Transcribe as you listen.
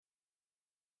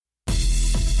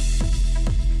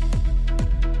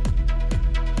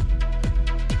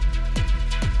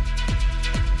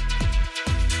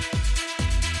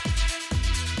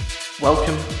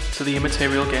Welcome to the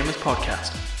Immaterial Gamers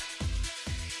podcast.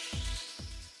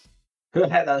 Who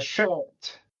had a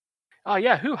shirt? Oh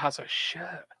yeah, who has a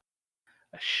shirt?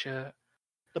 A shirt.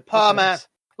 The Power Man.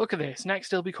 Look at this.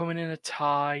 Next he'll be coming in a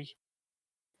tie.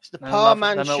 It's the Power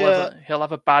Man shirt. He'll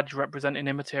have a badge representing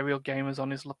Immaterial Gamers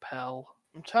on his lapel.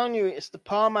 I'm telling you, it's the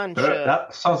Power Man shirt.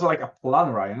 That sounds like a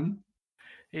plan, Ryan.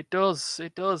 It does.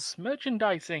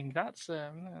 Merchandising. That's.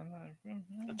 I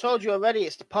told you already,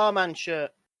 it's the Power Man shirt.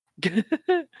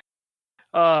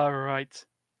 All right.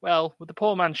 Well, with the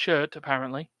Poor Man shirt,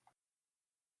 apparently,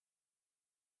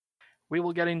 we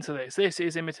will get into this. This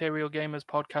is Immaterial Gamers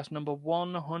podcast number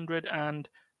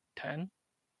 110.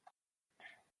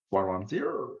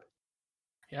 110.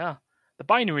 Yeah, the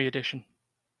binary edition.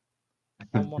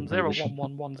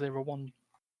 1101101. I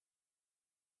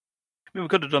mean, we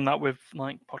could have done that with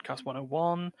like podcast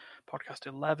 101, podcast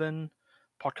 11,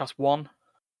 podcast 1,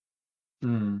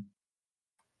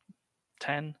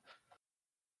 10.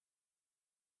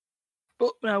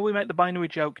 But no, we make the binary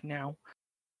joke now.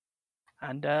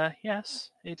 And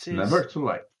yes, it's never too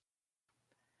late.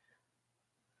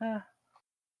 I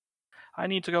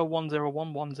need to go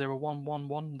 101, 101,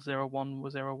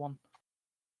 101.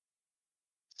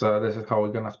 So this is how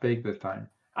we're gonna speak this time.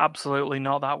 Absolutely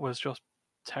not. That was just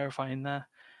terrifying there.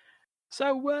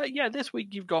 So yeah, this week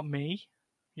you've got me,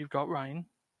 you've got Ryan.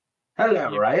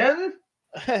 Hello, Ryan.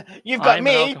 You've got I'm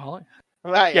me. an alcoholic.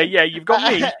 Ryan. Yeah, you've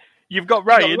got me. You've got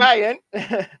Ryan. You got Ryan.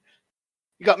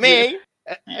 You got me.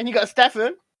 And you got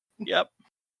Stefan. Yep.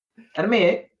 And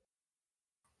me.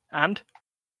 And?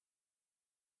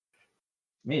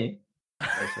 Me.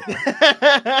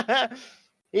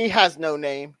 He has no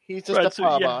name. He's just Right, a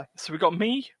power boy. So we've got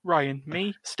me, Ryan,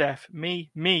 me, Steph, me,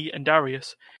 and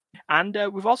Darius. And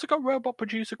we've also got robot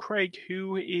producer Craig,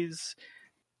 who is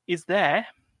there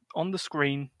on the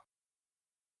screen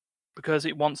because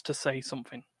it wants to say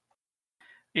something.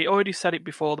 It already said it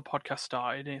before the podcast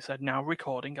started, and it said now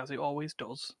recording, as it always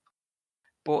does.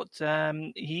 But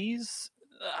he's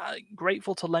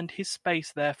grateful to lend his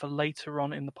space there for later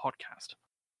on in the podcast.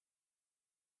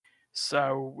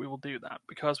 So we will do that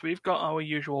because we've got our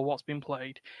usual what's been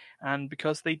played, and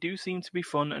because they do seem to be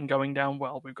fun and going down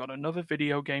well, we've got another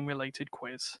video game related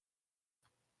quiz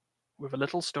with a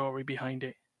little story behind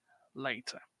it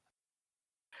later.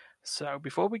 So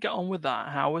before we get on with that,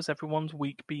 how has everyone's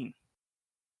week been?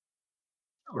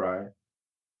 Right.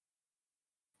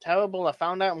 Terrible. I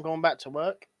found out I'm going back to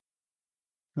work.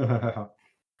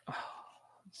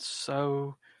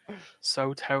 So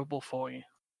terrible for you.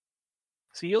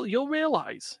 So you'll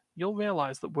realize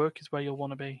that work is where you'll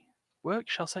want to be. Work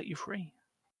shall set you free.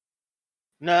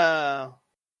 No.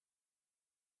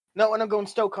 Not when I'm going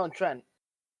Stoke-on-Trent.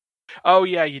 Oh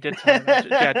yeah, you did tell me that.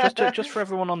 Yeah, just for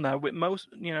everyone on there, with most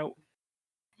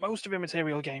of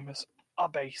Immaterial Gamers are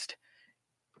based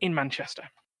in Manchester.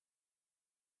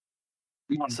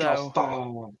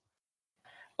 So,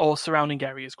 or surrounding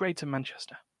areas, Greater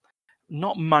Manchester.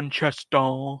 Not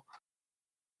Manchester.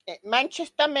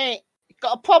 Manchester, mate. You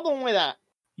got a problem with that?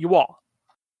 You what?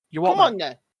 You what? Come on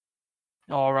then.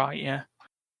 All right, yeah.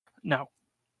 No.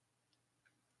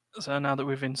 So now that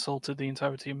we've insulted the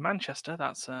entirety of Manchester,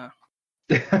 that's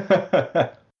it's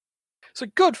a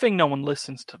good thing no one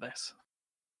listens to this.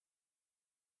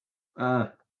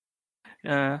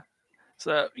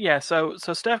 So yeah, so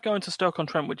Steph going to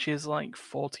Stoke-on-Trent, which is like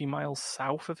 40 miles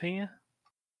south of here.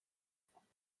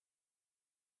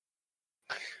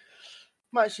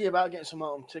 Might see about getting some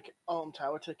Autumn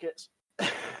Tower tickets.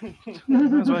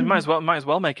 might as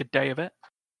well make a day of it,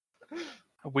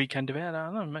 a weekend of it. I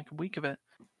don't know, make a week of it.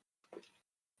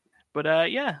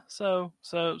 But yeah, so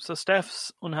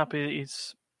Steph's unhappy that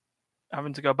he's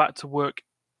having to go back to work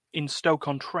in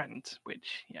Stoke-on-Trent,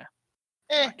 which yeah.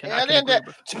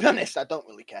 To be honest, I don't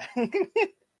really care.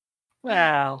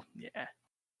 Well, yeah.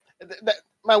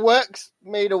 My work's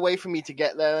made a way for me to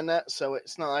get there and that, so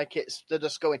it's not like they're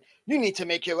just going, you need to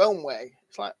make your own way.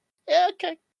 It's like, yeah,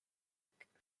 okay.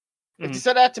 If they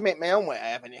said I had to make my own way, I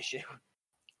have an issue.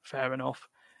 Fair enough.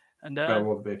 And that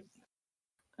would be.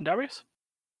 And Darius?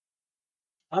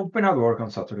 I've been at work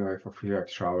on Saturday for a few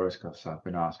extra hours because I've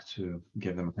been asked to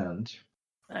give them a hand.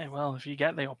 Hey, well, if you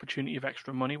get the opportunity of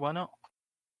extra money, why not?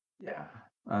 Yeah,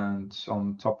 and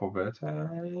on top of it,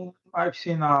 I've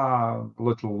seen a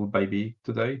little baby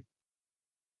today.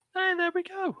 Hey, there we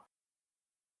go.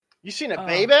 You seen a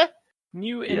baby?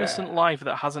 New innocent life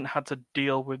that hasn't had to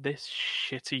deal with this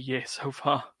shitty year so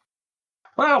far.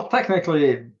 Well,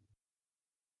 technically,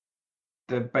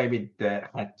 the baby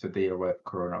that had to deal with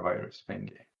coronavirus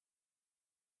thingy.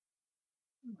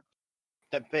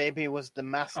 The baby was the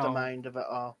mastermind of it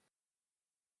all.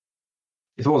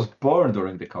 It was born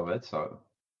during the COVID, so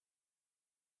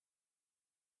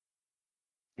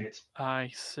it's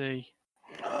I see.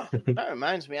 That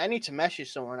reminds me, I need to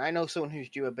message someone. I know someone who's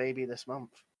due a baby this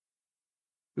month.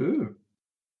 ooh.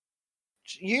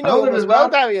 You know him older as is well,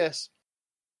 that? Darius.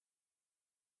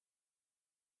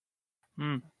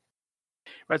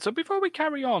 Right, so before we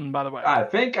carry on, by the way... I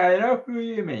think I know who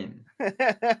you mean.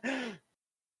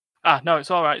 No,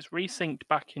 it's all right. It's resynced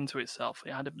back into itself.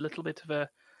 It had a little bit of a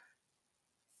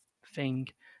thing.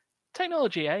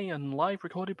 Technology, and live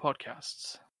recorded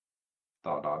podcasts.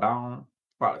 Da, da, da.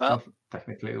 Well, it's Well- not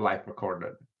technically live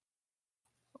recorded,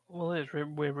 Well, it is.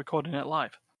 We're recording it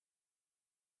live.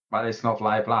 but it's not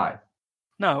live.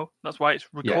 No, that's why it's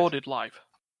recorded live.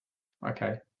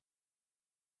 Okay.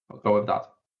 I'll go with that.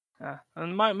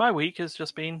 And my week has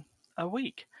just been a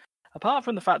week. Apart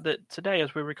from the fact that today,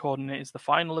 as we're recording it, is the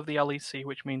final of the LEC,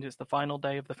 which means it's the final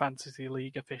day of the Fantasy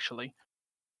League officially.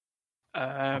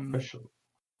 Official.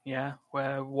 Yeah,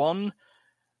 where one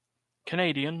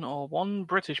Canadian or one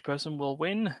British person will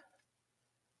win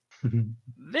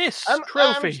this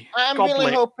trophy. I'm Goblet.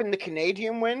 really hoping the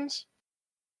Canadian wins.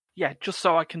 Yeah, just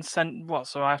so I can send... What,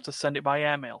 so I have to send it by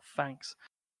airmail? Thanks.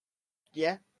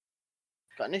 Yeah.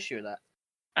 Got an issue with that.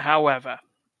 However,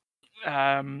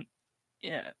 part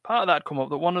of that come up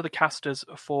that one of the casters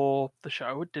for the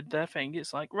show did their thing.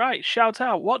 It's like, right, shout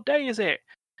out, what day is it?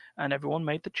 And everyone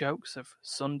made the jokes of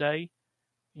Sunday,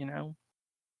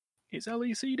 it's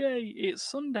LEC day, it's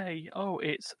Sunday, oh,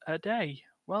 it's a day,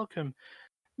 welcome.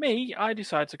 Me, I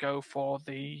decided to go for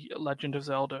the Legend of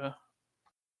Zelda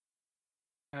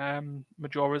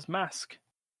Majora's Mask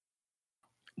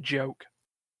joke.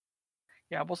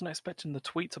 Yeah, I wasn't expecting the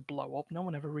tweet to blow up. No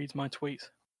one ever reads my tweets.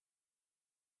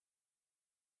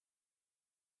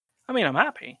 I mean, I'm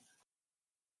happy.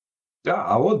 Yeah,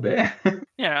 I would be.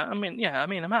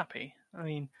 I'm happy. I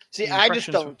mean, See, the I just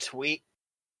impressions don't tweet.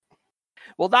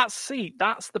 Well, that's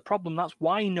the problem. That's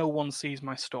why no one sees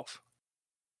my stuff.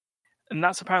 And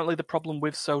that's apparently the problem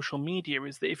with social media,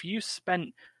 is that if you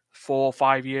spent 4 or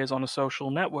 5 years on a social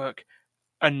network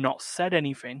and not said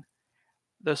anything,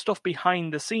 the stuff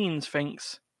behind the scenes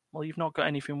thinks, well, you've not got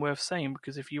anything worth saying,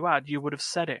 because if you had, you would have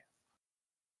said it.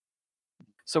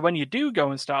 So when you do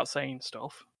go and start saying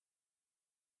stuff,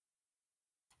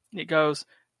 it goes,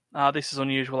 this is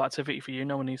unusual activity for you,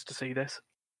 no one needs to see this.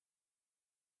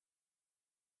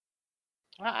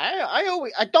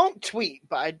 I don't tweet,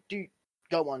 but I do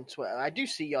go on Twitter. I do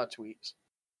see your tweets.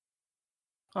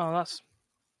 Oh,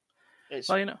 It's,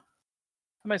 well,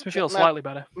 it makes me feel slightly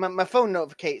better. My phone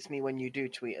notificates me when you do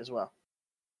tweet as well.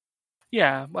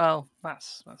 Yeah, well,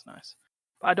 that's nice.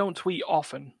 But I don't tweet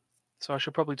often, so I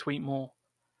should probably tweet more.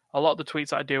 A lot of the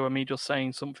tweets I do are me just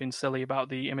saying something silly about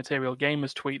the Immaterial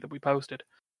Gamers tweet that we posted.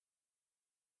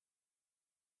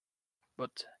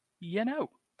 But,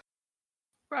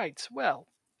 Right, well,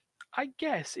 I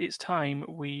guess it's time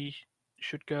we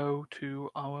should go to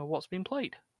our What's Been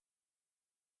Played.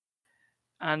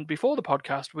 And before the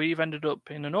podcast, we've ended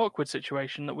up in an awkward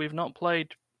situation that we've not played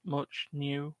much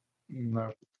new.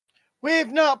 No.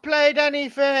 We've not played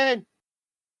anything!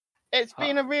 It's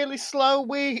been a really slow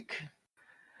week.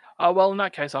 Oh, well, in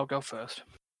that case, I'll go first.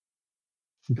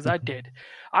 Because I did.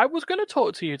 I was going to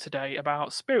talk to you today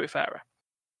about Spiritfarer.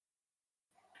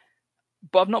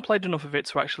 But I've not played enough of it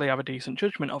to actually have a decent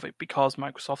judgment of it, because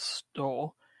Microsoft's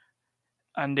Store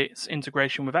and its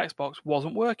integration with Xbox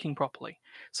wasn't working properly.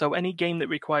 So any game that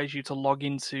requires you to log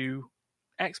into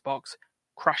Xbox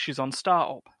crashes on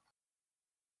startup.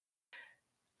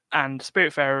 And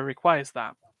Spiritfarer requires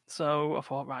that. So I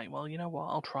thought, right, well, you know what,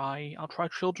 I'll try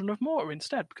Children of Mortar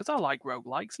instead, because I like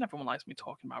roguelikes, and everyone likes me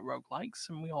talking about roguelikes,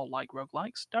 and we all like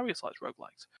roguelikes. Darius likes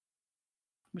roguelikes.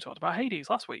 We talked about Hades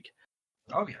last week.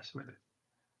 Oh, yes, we did.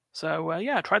 So,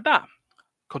 I tried that.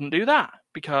 Couldn't do that,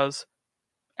 because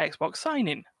Xbox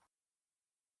sign-in.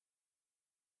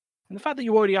 And the fact that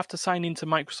you already have to sign into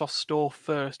Microsoft Store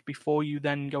first before you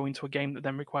then go into a game that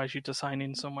then requires you to sign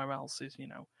in somewhere else is,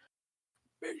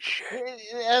 shit.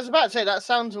 I was about to say, that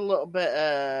sounds a little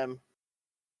bit,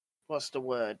 what's the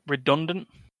word? Redundant?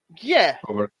 Yeah.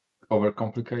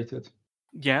 Overcomplicated.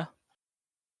 Yeah.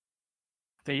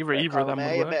 Either of them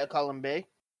would work. A bit of column B.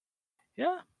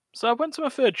 Yeah. So I went to my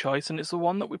third choice, and it's the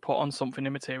one that we put on something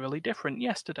immaterially different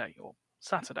yesterday, or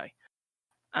Saturday.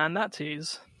 And that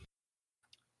is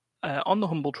on the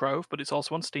Humble Trove, but it's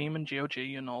also on Steam and GOG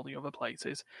and all the other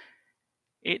places.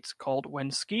 It's called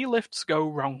When Ski Lifts Go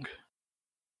Wrong.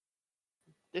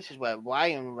 This is where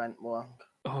Ryan went wrong.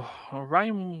 Oh,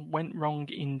 Ryan went wrong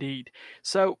indeed.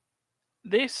 So,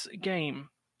 this game,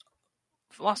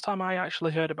 the last time I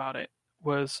actually heard about it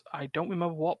was, I don't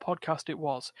remember what podcast it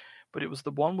was, but it was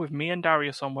the one with me and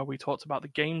Darius on where we talked about the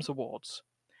Games Awards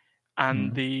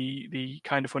and the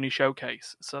Kind of Funny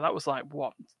showcase. So that was like,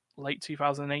 what, late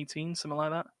 2018, something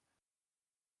like that?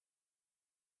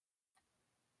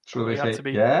 Should we We had say to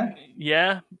be, yeah?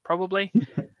 Yeah, probably.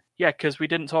 Yeah, because we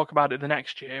didn't talk about it the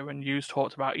next year, and you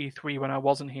talked about E3 when I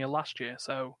wasn't here last year,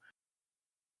 so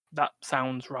that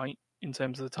sounds right in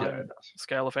terms of the Yeah, time it does.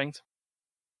 scale of things.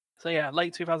 So yeah,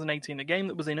 late 2018, a game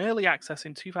that was in early access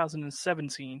in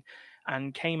 2017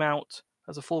 and came out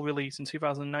as a full release in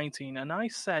 2019. And I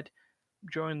said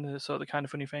during the sort of the Kind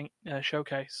of Funny thing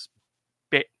showcase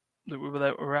bit that we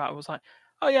were at, I was like,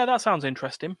 oh yeah, that sounds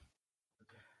interesting.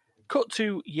 Cut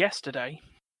to yesterday.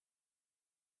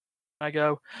 I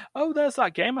go, oh, there's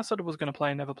that game I said I was going to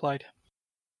play and never played.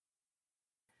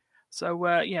 So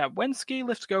yeah, When Ski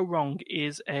Lifts Go Wrong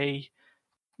is a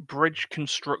bridge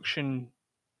construction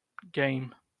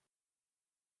game.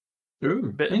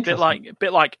 Ooh, Bit interesting.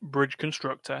 like Bridge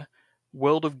Constructor.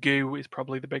 World of Goo is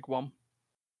probably the big one.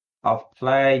 I've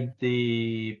played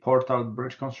the Portal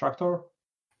Bridge Constructor.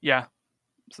 Yeah,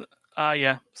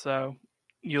 yeah. So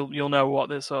you'll know what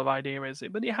this sort of idea is,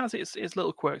 but it has its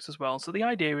little quirks as well. So the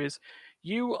idea is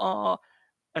you are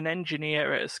an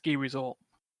engineer at a ski resort,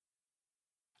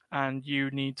 and you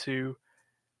need to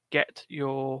get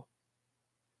your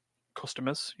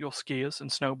customers, your skiers and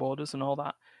snowboarders and all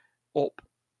that, up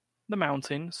the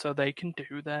mountain so they can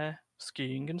do their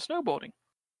skiing and snowboarding.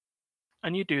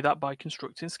 And you do that by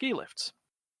constructing ski lifts,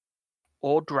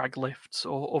 or drag lifts,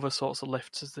 or other sorts of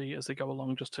lifts as they go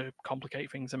along, just to complicate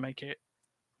things and make it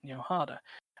harder.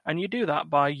 And you do that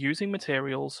by using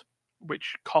materials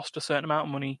which cost a certain amount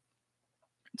of money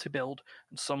to build.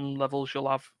 And some levels you'll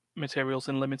have materials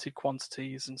in limited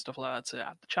quantities and stuff like that to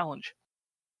add the challenge.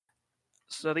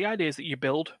 So the idea is that you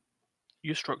build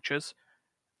your structures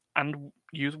and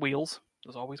use wheels.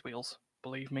 There's always wheels.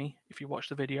 Believe me, if you watch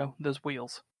the video, there's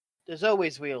wheels. There's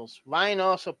always wheels. Ryan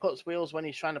also puts wheels when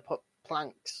he's trying to put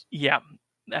planks. Yeah.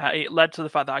 It led to the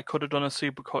fact that I could have done a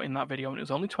supercut in that video, and it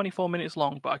was only 24 minutes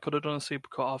long, but I could have done a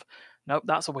supercut of, nope,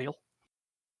 that's a wheel.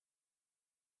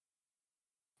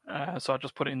 So I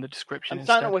just put it in the description I'm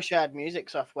instead. starting to wish I had music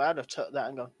software. I'd have took that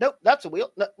and gone, nope, that's a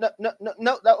wheel. No,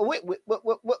 that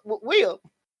wheel.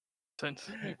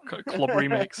 Club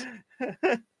remix.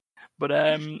 But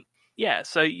yeah,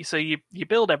 so you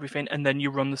build everything and then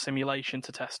you run the simulation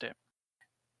to test it.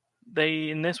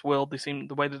 In this world,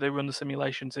 the way that they run the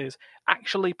simulations is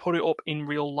actually put it up in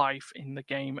real life in the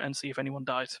game and see if anyone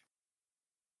dies.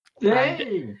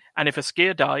 Yay! And if a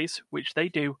skier dies, which they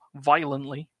do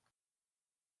violently,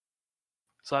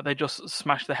 so they just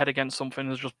smash their head against something,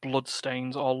 there's just blood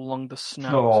stains all along the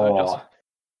snow.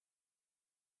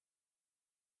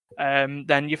 So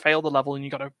then you fail the level and you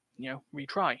got to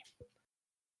retry.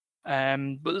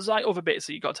 But there's like other bits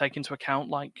that you got to take into account,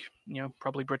 like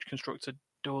probably Bridge Constructor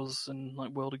does and like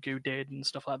World of Goo did and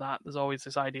stuff like that. There's always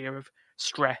this idea of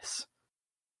stress.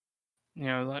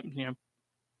 You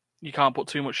can't put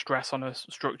too much stress on a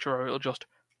structure or it'll just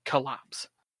collapse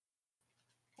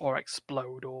or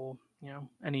explode or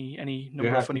any number You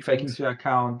have of funny to take things. into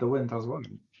account the wind as well.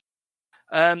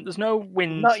 There's no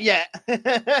wind. Not yet.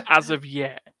 as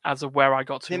of where I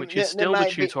got to, which is still the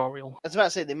tutorial. I was about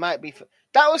to say, they might be...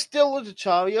 That was still the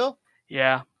tutorial?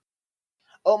 Yeah.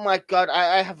 Oh my god,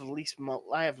 I have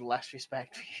less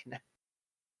respect for you now.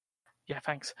 Yeah,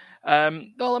 thanks.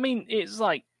 Well, I mean, it's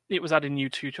like, it was adding new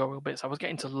tutorial bits. I was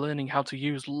getting to learning how to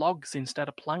use logs instead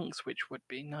of planks, which would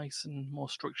be nice and more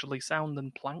structurally sound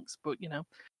than planks, but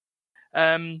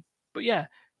But yeah,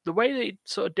 the way that it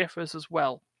sort of differs as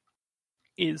well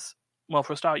is, well,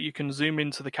 for a start, you can zoom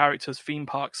into the character's theme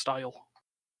park style.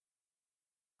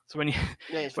 So when you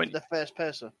the first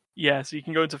person. Yeah, so you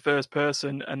can go into first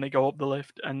person and they go up the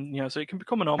lift, and so it can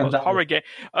become an almost horror game,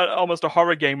 almost a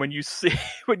horror game when you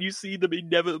see them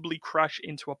inevitably crash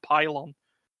into a pylon.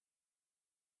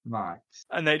 Nice.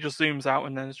 And then it just zooms out,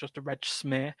 and then it's just a red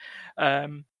smear.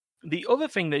 The other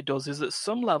thing that it does is that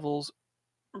some levels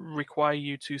require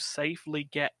you to safely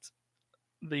get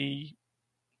the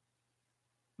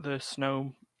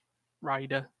snow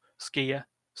rider, skier,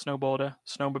 snowboarder,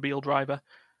 snowmobile driver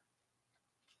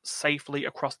safely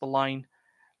across the line,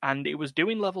 and it was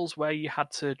doing levels where you had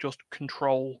to just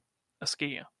control a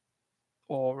skier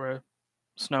or a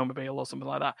snowmobile or something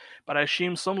like that. But I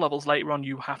assume some levels later on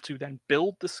you have to then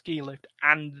build the ski lift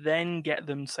and then get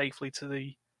them safely to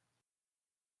the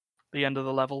end of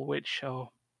the level, which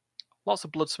lots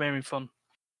of blood smearing fun.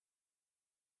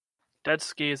 Dead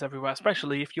skiers everywhere,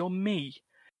 especially if you're me,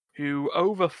 who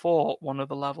overthought one of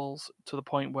the levels to the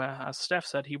point where, as Steph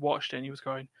said, he watched it and he was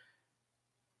going,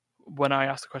 when I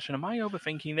asked the question, am I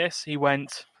overthinking this? He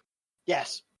went,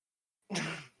 Yes.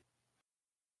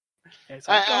 It's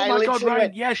like, I oh my god, literally Ryan,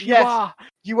 went, yes, you "Yes." are.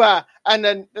 You are. And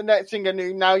then the next thing I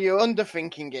knew, now you're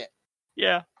underthinking it.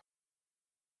 Yeah.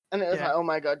 And it was Yeah. like, oh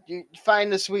my god, you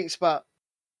find the sweet spot.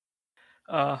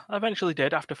 I eventually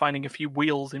did after finding a few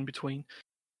wheels in between.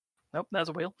 Nope, there's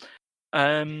a wheel.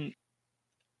 And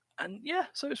yeah,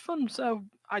 so it's fun. So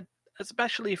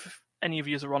especially if any of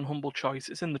you are on Humble Choice,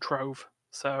 it's in the Trove,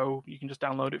 so you can just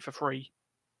download it for free.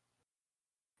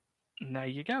 And there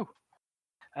you go.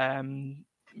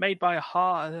 Made by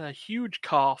a Huge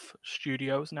Calf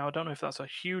Studios. Now I don't know if that's a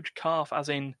huge calf, as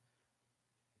in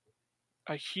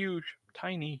a huge,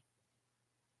 tiny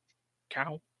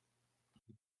cow,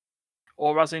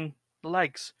 or as in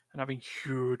legs and having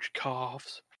huge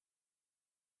calves.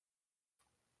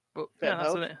 But yeah,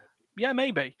 that's it. Yeah,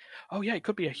 maybe. Oh yeah, it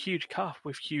could be a huge calf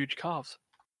with huge calves.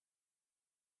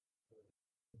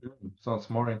 Sounds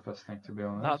more interesting, to be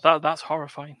honest. That's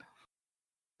horrifying.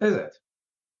 Is it?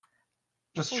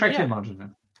 Just try to imagine it.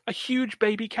 A huge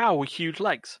baby cow with huge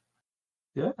legs.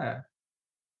 Yeah.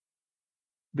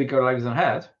 Bigger legs than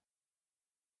head.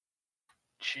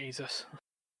 Jesus.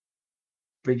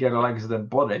 Bigger legs than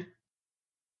body.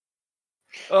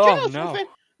 Oh, Do you know something?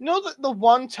 Know that the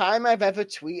one time I've ever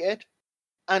tweeted,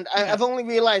 and I've only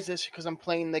realised this because I'm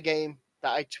playing the game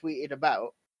that I tweeted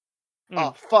about,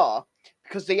 for,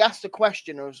 because they asked the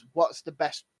question of what's the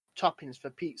best toppings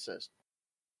for pizzas.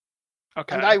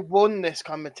 Okay. And I won this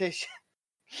competition,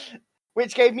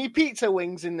 which gave me pizza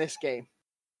wings in this game.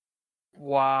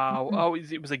 Wow. Oh,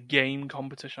 it was a game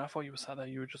competition. I thought you were saying that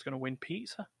you were just going to win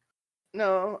pizza.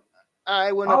 No,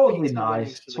 I won That a would be pizza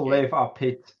nice to live a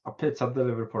pizza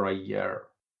delivery for a year.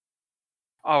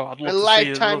 Oh, I'd love a to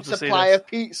lifetime see supply this. of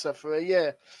pizza for a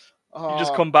year. You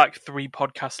just come back 3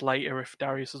 podcasts later if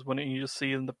Darius has won it, and you just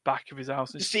see in the back of his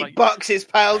house. You see boxes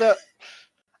piled up.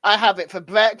 I have it for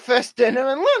breakfast, dinner,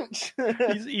 and lunch.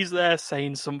 he's there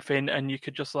saying something, and you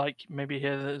could just maybe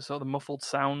hear the sort of muffled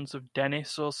sounds of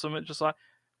Dennis or something, just like,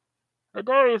 "Hey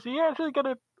Darius, are you actually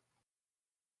gonna?"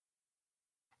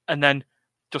 And then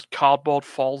just cardboard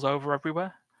falls over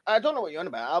everywhere. I don't know what you're on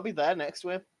about. I'll be there next to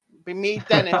him. Be me,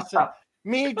 Dennis, and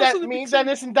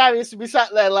Dennis and Darius will be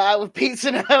sat there like with pizza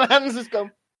in our hands, just going,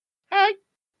 "Hi."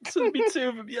 So there'd be 2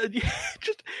 of them. Yeah,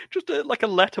 just like a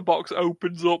letterbox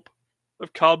opens up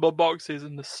of cardboard boxes,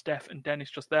 and there's Steph and Dennis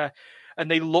just there,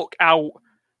 and they look out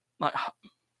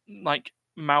like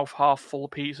mouth half full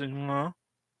of pizza, and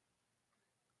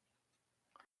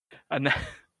then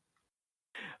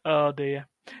oh dear.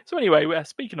 So anyway,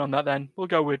 speaking on that, then we'll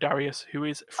go with Darius, who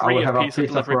is free of pizza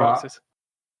delivery boxes.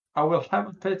 I will have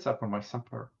a pizza for my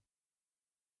supper.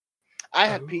 I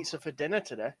had pizza for dinner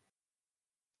today.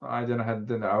 I didn't have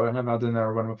dinner. I will have a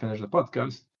dinner when we finish the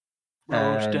podcast.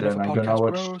 Roast dinner for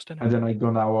podcast. And then I'm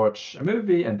gonna watch a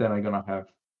movie, and then I'm gonna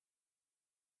have,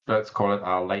 let's call it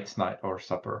a late night or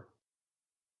supper.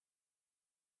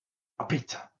 A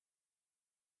pizza.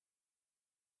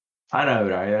 I know,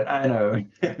 Ryan. I know.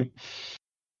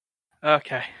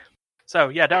 Okay. So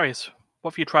yeah, Darius,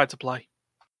 what have you tried to play?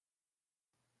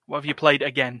 What have you played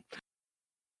again?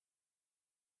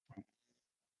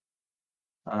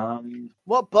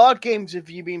 What board games have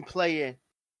you been playing?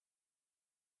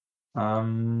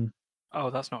 Oh,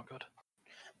 that's not good.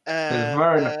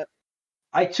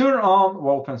 I turn on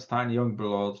Wolfenstein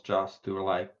Youngblood just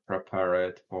to prepare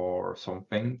it for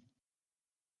something.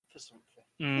 So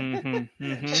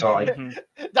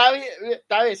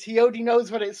Darius, he already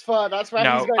knows what it's for. That's why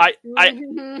he's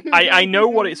going. I know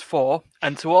what it's for,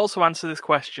 and to also answer this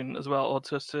question as well, or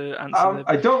just to answer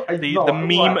the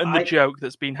meme and the joke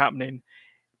that's been happening.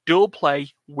 Dual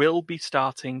play will be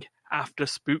starting after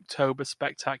Spooktober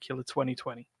Spectacular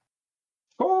 2020.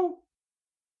 Oh,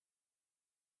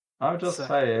 I'm just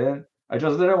saying. I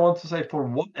just didn't want to say for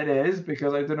what it is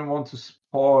because I didn't want to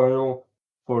spoil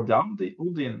for the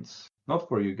audience, not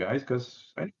for you guys,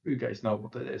 because I know you guys know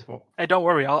what it is for. Hey, don't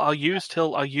worry. I'll use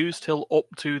till up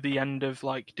to the end of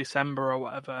December or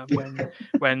whatever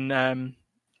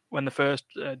when the first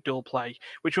dual play,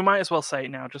 which we might as well say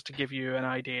now just to give you an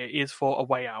idea, is for A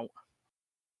Way Out.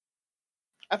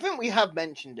 I think we have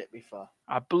mentioned it before.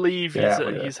 I believe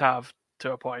he's have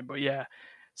to a point, but yeah.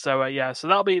 So so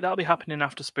that'll be happening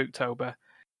after Spooktober,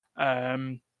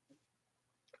 and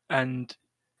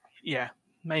yeah,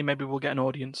 maybe we'll get an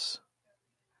audience.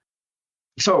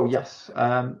 So yes,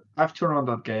 I've turned on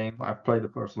that game. I've played the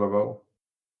first level.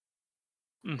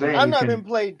 Mm-hmm. I've not even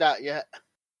played that yet.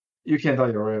 You can die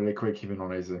really quick even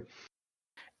on easy.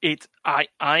 I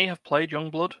have played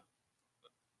Youngblood.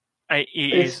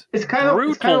 It's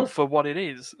brutal for what it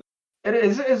is.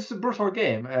 It's a brutal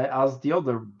game, as the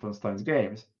other Wolfenstein's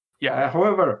games. Yeah.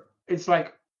 However, it's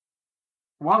like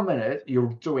 1 minute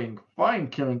you're doing fine,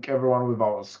 killing everyone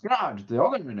without a scratch. The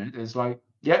other minute is like,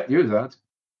 yeah, do that.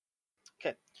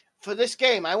 Okay. For this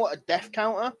game, I want a death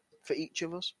counter for each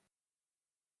of us.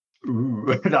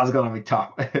 Ooh, that's gonna be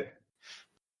tough.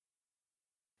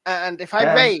 And if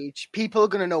I rage, people are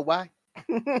gonna know why.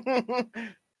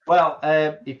 Well,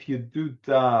 if you do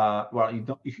that, well, you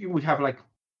don't. If you would have like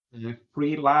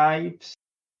 3 lives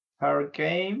per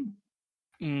game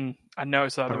I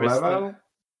noticed that per there is level,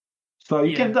 so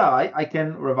you can die. I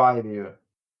can revive you.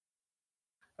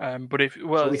 But if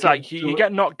it's can like you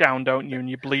get knocked down, don't you, and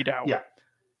you bleed out. Yeah.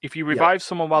 If you revive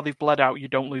someone while they've bled out, you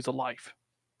don't lose a life.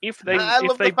 If they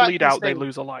the bleed out, they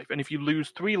lose a life, and if you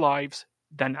lose 3 lives,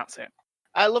 then that's it.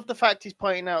 I love the fact he's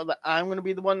pointing out that I'm going to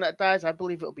be the one that dies. I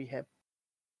believe it'll be him,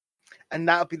 and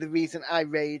that'll be the reason I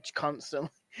rage constantly.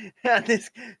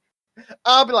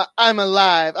 I'll be like, I'm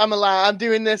alive, I'm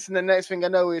doing this, and the next thing I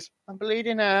know is I'm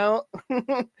bleeding out.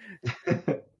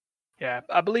 Yeah,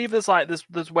 I believe there's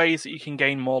ways that you can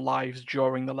gain more lives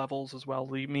during the levels as well.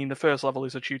 I mean, the first level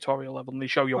is a tutorial level, and they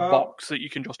show you a box that you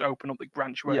can just open up that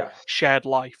grants you a shared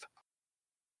life.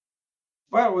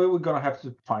 Well, we're gonna have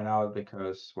to find out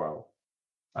because, well,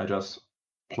 I just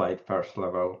played first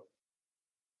level.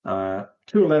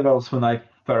 2 levels when I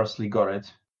firstly got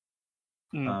it.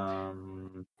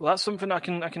 Well, that's something I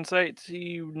can say to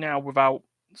you now without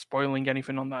spoiling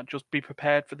anything on that. Just be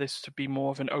prepared for this to be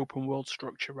more of an open world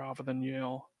structure rather than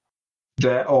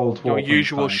the old your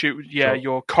usual shoot. Yeah,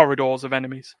 your corridors of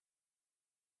enemies.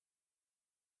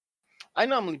 I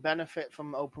normally benefit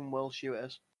from open world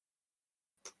shooters.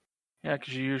 Yeah,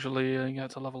 because you usually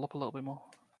get to level up a little bit more.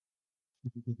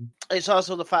 It's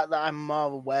also the fact that I'm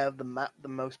more aware of the map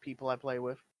than most people I play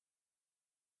with.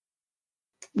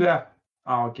 Yeah,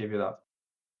 I'll give you that.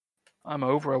 I'm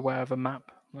over aware of a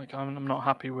map. Like I'm not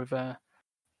happy with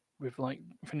like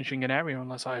finishing an area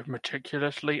unless I have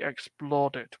meticulously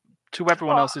explored it to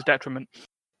everyone else's detriment.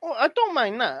 Well, I don't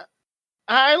mind that.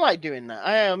 I like doing that.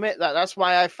 I admit that. That's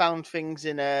why I found things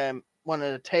in one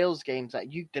of the Tales games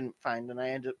that you didn't find, and I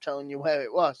ended up telling you where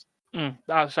it was.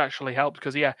 That's actually helped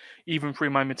because even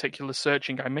through my meticulous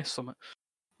searching, I missed something.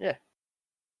 Yeah.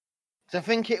 So I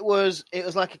think it was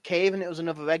like a cave, and it was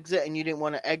another exit, and you didn't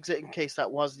want to exit in case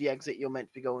that was the exit you're meant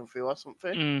to be going through or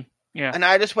something. Yeah. And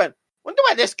I just went, wonder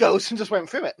where this goes, and just went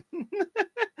through it.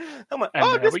 I'm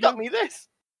like, this got me this.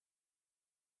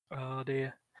 Oh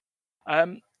dear.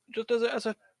 Just as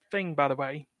a thing, by the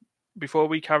way, before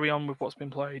we carry on with what's been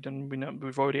played, and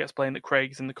we've already explained that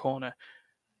Craig's in the corner.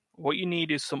 What you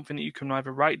need is something that you can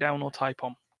either write down or type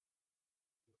on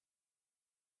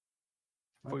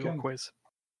for your quiz,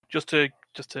 just to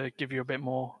give you a bit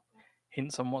more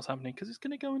hints on what's happening, because it's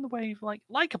going to go in the way of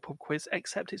like a pub quiz,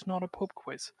 except it's not a pub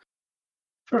quiz.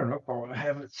 Fair enough. I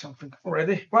have something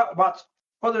already. Well, but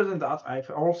other than that, I've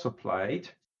also played.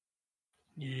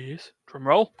 Yes. Drum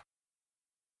roll.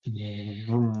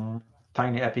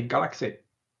 Tiny Epic Galaxy.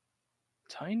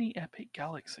 Tiny Epic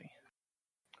Galaxy.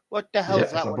 What the hell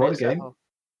is that one? Board game.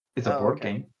 It's a board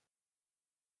game.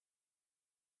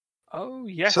 Oh,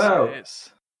 yes, it is.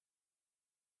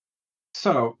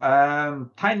 So,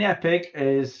 Tiny Epic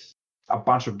is a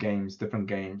bunch of games, different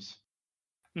games.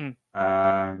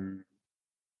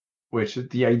 Which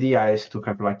the idea is to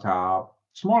have like a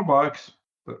small box,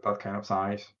 that kind of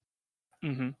size,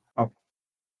 of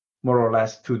more or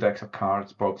less 2 decks of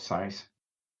cards, both size,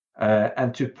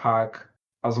 and to pack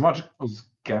as much as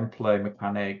gameplay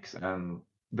mechanics and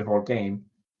the whole game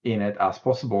in it as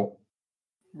possible.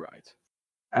 Right.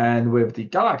 And with the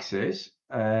galaxies,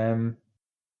 the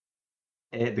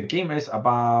game is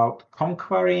about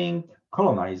conquering,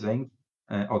 colonizing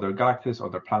other galaxies,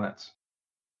 other planets.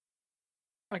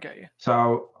 I get you.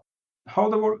 So how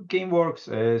the game works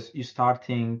is you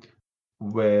starting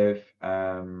with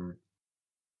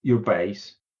your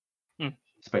base,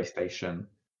 space station,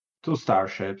 2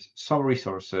 starships, some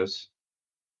resources,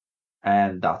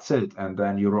 and that's it. And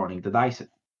then you're rolling the dice.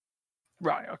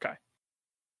 Right, okay.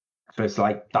 So it's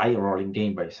like die rolling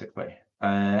game, basically.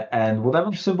 And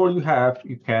whatever symbol you have,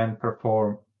 you can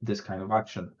perform this kind of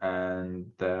action.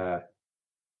 And I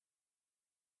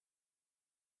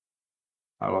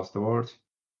lost the words.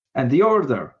 And the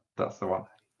order, that's the one.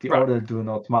 The order do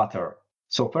not matter.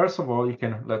 So first of all, you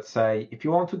can, let's say, if you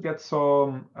want to get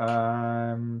some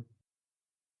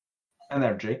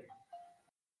energy.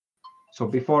 So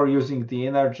before using the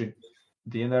energy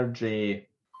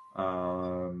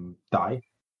die,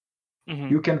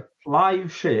 you can fly your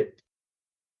ship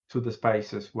to the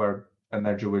spaces where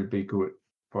energy will be good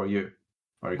for you,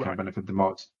 or you can benefit the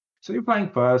most. So you're flying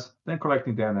first, then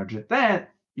collecting the energy, then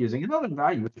using another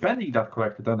die, you're spending that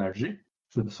collected energy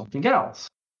to do something else.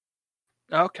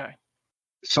 Okay.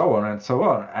 So on and so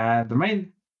on. And the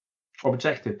main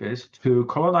objective is to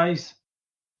colonize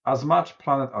as much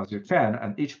planet as you can,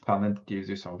 and each planet gives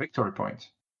you some victory points.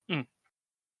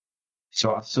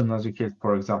 So as soon as you hit,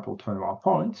 for example, 21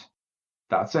 points,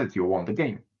 that's it, you won the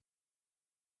game.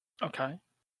 Okay.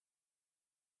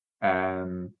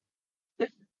 And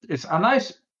it's a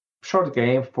nice short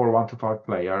game for 1 to 5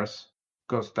 players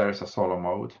because there's a solo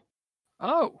mode.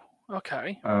 Oh,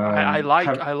 okay. I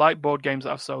like board games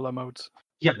that have solo modes.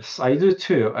 Yes, I do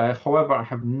too. However, I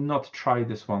have not tried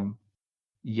this one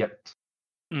yet.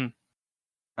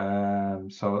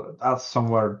 So that's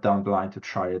somewhere down the line to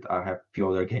try it. I have a few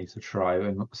other games to try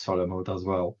in solo mode as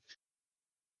well.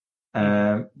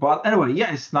 But anyway,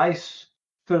 yeah, it's nice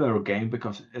filler game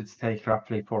because it takes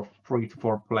roughly for 3 to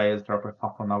 4 players roughly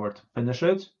half an hour to finish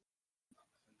it.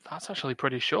 That's actually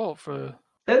pretty short for.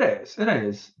 It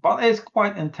is, but it's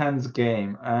quite intense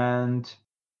game, and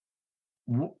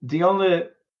the only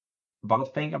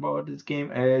bad thing about this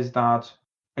game is that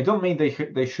I don't mean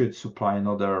they should supply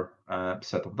another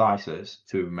set of dice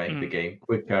to make the game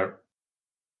quicker,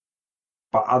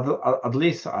 but at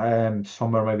least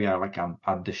somewhere maybe like an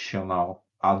additional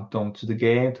add-on to the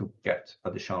game to get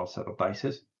additional set of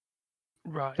dice.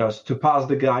 Right. Because to pass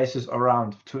the dice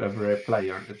around to every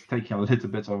player, it's taking a little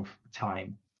bit of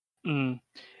time.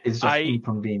 It's just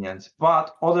inconvenience.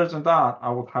 But other than that,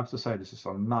 I would have to say this is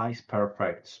a nice,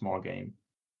 perfect small game.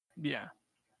 Yeah,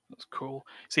 that's cool.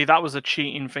 See, that was a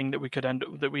cheating thing that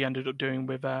we ended up doing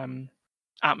with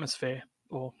Atmosphere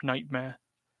or Nightmare,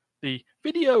 the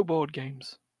video board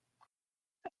games.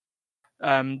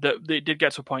 That it did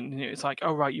get to a point, and it's like,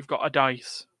 oh right, you've got a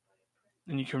dice,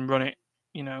 and you can run it,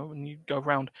 and you go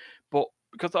around. But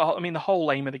because the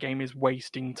whole aim of the game is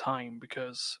wasting time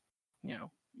because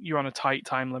you're on a tight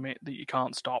time limit that you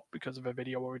can't stop because of a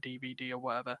video or a DVD or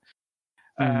whatever,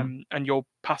 and you're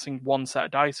passing one set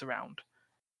of dice around.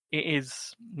 It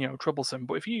is troublesome.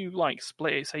 But if you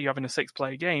split it, say you're having a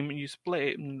 6-player game and you split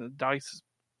it, and the dice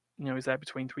is there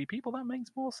between 3 people, that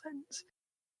makes more sense.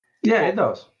 Yeah, it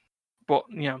does. But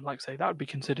like I say, that would be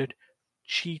considered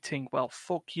cheating. Well,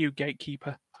 fuck you,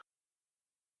 gatekeeper.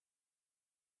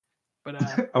 But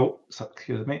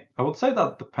excuse me. I would say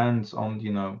that depends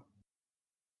on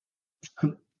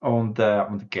on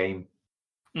the game.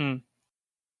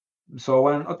 So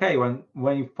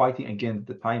when you're fighting against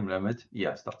the time limit,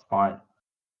 yes, that's fine.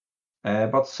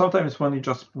 But sometimes when you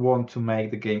just want to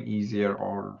make the game easier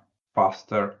or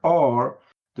faster, or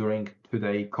during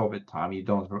today COVID time,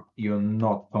 you're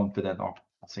not confident of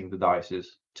passing the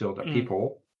dice to other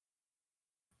people.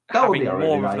 That would be a really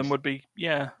more nice. of them would be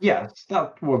Yes,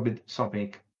 that would be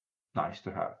something nice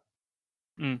to have.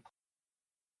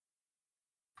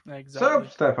 Exactly. So,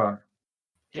 Stefan.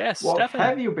 Yes, what Stefan.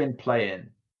 have you been playing?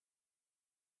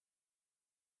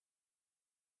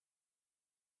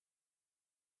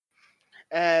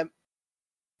 I've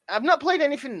not played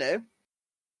anything new.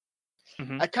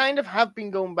 Mm-hmm. I kind of have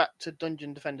been going back to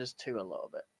Dungeon Defenders 2 a little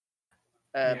bit.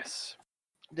 Yes.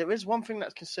 There is one thing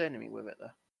that's concerning me with it,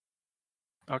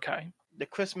 though. Okay. The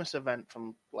Christmas event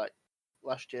from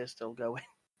last year is still going.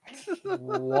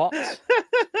 What?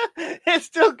 It's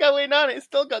still going on. It's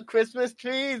still got Christmas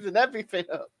trees and everything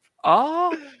up.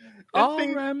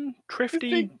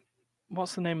 Thrifty.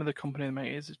 What's the name of the company that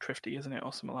made it? Is it Thrifty, isn't it,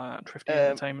 or something like that? Thrifty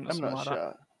Entertainment, or something like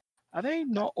that. Are they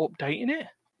not updating it?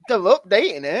 They're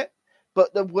updating it,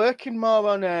 but they're working more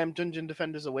on Dungeon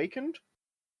Defenders Awakened.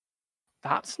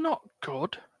 That's not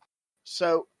good.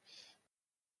 So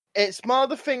it's more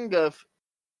the thing of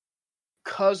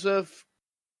because of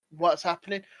what's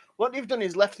happening. What they've done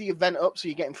is left the event up so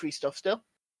you're getting free stuff still.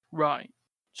 Right.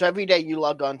 So every day you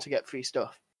log on to get free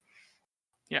stuff.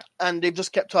 Yeah. And they've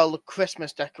just kept all the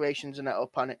Christmas decorations and that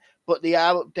up on it. But they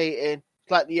are updating.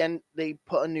 It's like the end. They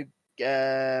put a new.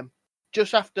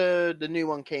 Just after the new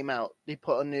one came out, they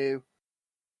put a new.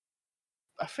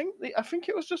 I think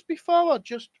it was just before or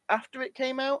just after it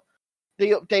came out.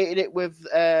 They updated it with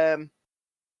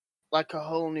like a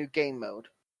whole new game mode,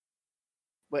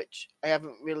 which I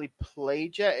haven't really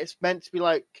played yet. It's meant to be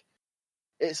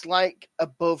it's like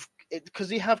above it because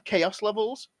they have chaos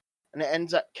levels, and it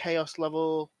ends at chaos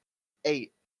level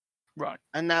 8. Right.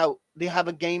 And now they have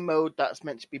a game mode that's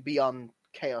meant to be beyond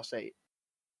chaos 8.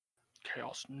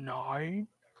 Chaos 9?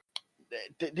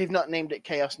 They've not named it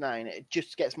Chaos 9. It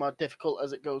just gets more difficult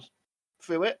as it goes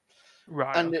through it.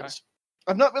 Right. And okay.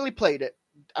 I've not really played it.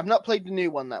 I've not played the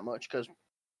new one that much because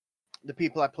the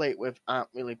people I play it with aren't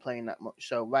really playing that much.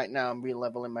 So right now I'm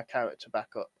re-leveling my character back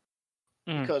up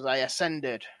because I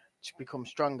ascended to become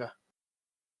stronger.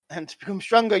 And to become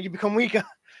stronger, you become weaker.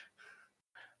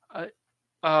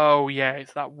 Oh yeah,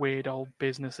 it's that weird old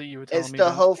business that you were telling It's me the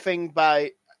about. whole thing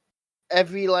by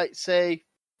every, like, say,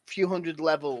 few hundred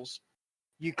levels,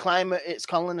 you climb it. It's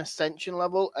called an ascension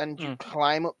level, and you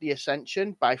climb up the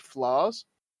ascension by floors.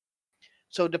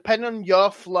 So depending on your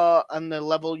floor and the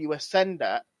level you ascend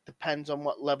at, depends on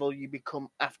what level you become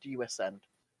after you ascend.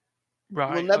 Right.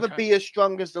 You will never be as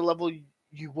strong as the level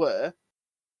you were,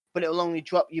 but it will only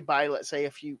drop you by, let's say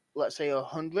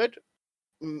 100,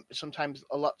 sometimes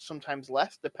a lot, sometimes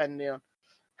less, depending on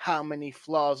how many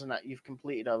floors and that you've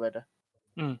completed already.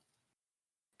 Because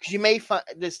you may find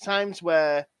there's times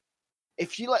where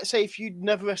if you, let's say, if you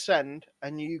never ascend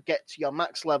and you get to your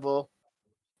max level,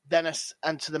 then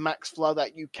and to the max floor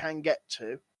that you can get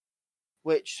to,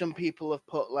 which some people have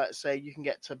put, let's say you can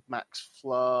get to max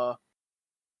floor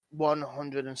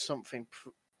 100 and something.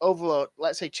 Overall,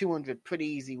 let's say 200, pretty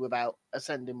easy without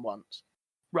ascending once.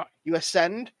 Right. You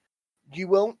ascend, you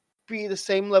won't be the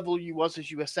same level you was as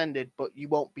you ascended, but you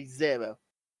won't be 0.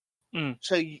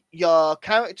 So your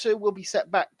character will be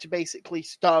set back to basically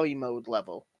story mode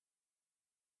level.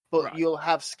 But you'll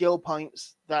have skill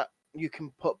points that you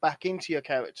can put back into your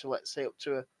character, let's say up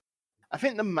to I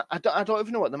think I don't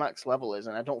even know what the max level is,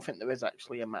 and I don't think there is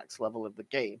actually a max level of the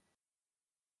game.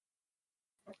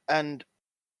 And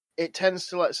it tends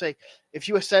to, let's say, if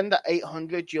you ascend at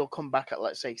 800, you'll come back at,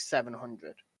 let's say,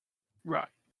 700. Right.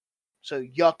 So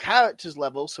your character's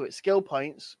level, so its skill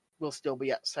points, will still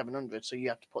be at 700, so you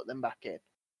have to put them back in.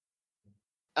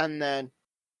 And then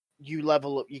you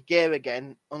level up your gear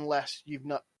again, unless you've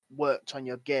not worked on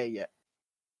your gear yet.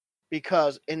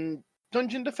 Because in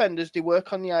Dungeon Defenders, they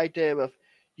work on the idea of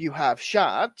you have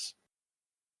shards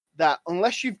that,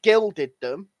 unless you've gilded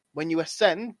them, when you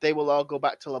ascend, they will all go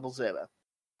back to level 0.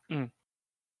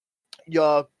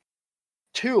 Your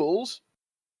tools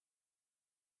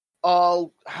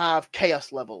all have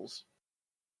chaos levels.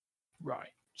 Right.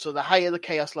 So the higher the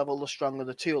chaos level, the stronger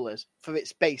the tool is for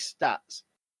its base stats.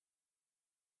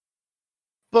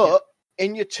 But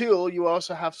in your tool, you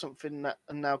also have something that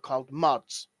are now called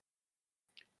mods.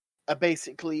 Are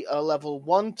basically a level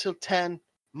 1 to 10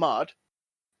 mod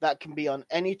that can be on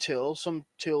any tool. Some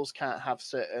tools can't have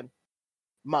certain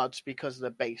mods because they're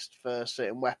based for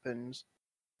certain weapons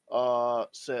or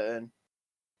certain,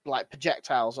 like,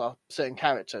 projectiles or certain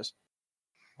characters.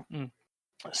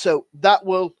 So that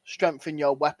will strengthen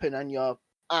your weapon and your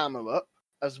armor up,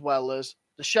 as well as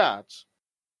the shards.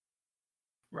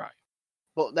 Right.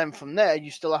 But then from there,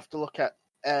 you still have to look at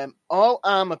all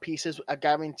armor pieces are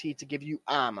guaranteed to give you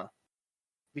armor,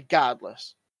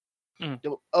 regardless. They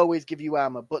will always give you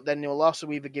armor, but then they will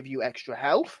also either give you extra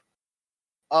health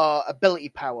or ability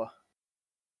power.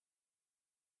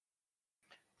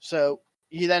 So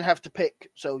you then have to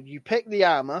pick. So you pick the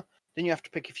armor, then you have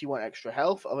to pick if you want extra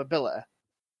health or ability.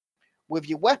 With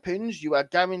your weapons, you are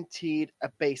guaranteed a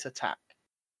base attack.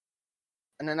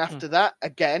 And then after that,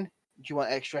 again, do you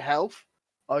want extra health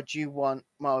or do you want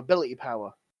more ability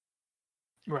power?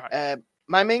 Right.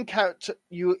 My main character,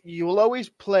 you will always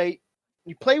play.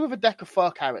 You play with a deck of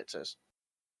 4 characters,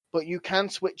 but you can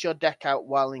switch your deck out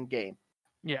while in game.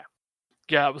 Yeah,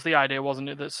 that was the idea, wasn't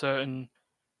it? That certain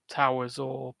towers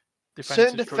or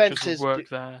defensive structures would work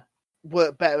there.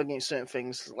 Work better against certain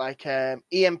things, like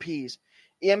EMPs.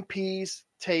 EMPs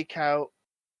take out.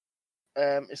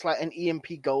 It's like an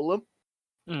EMP golem,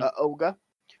 ogre.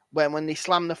 When they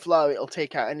slam the floor, it'll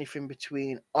take out anything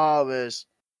between auras,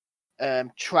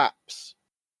 traps.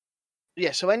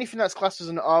 Yeah, so anything that's classed as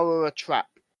an aura or a trap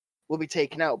will be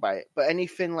taken out by it. But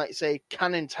anything like, say,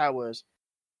 cannon towers,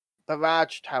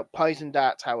 barrage towers, poison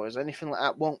dart towers, anything like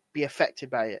that won't be affected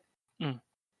by it.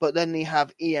 But then they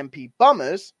have EMP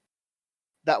bombers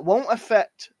that won't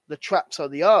affect the traps or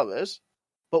the auras,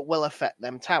 but will affect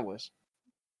them towers.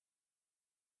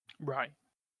 Right.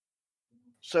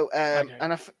 So,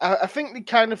 and I think they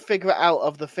kind of figure it out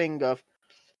of the thing of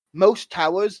most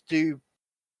towers do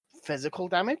physical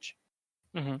damage,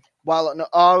 while an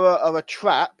aura or a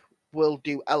trap will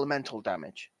do elemental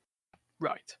damage.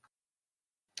 Right.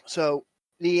 So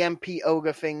the EMP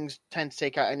ogre things tend to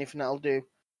take out anything that'll do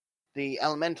the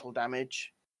elemental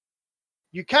damage.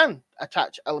 You can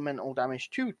attach elemental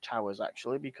damage to towers,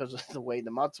 actually, because of the way the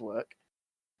mods work.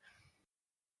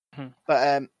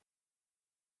 But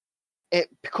it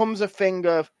becomes a thing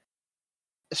of,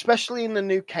 especially in the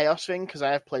new Chaos thing, because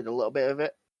I have played a little bit of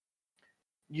it,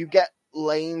 you get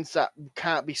lanes that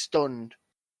can't be stunned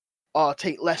or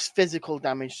take less physical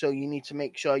damage, so you need to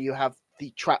make sure you have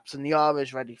the traps and the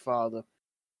auras ready for them,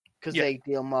 because they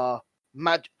deal more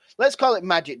let's call it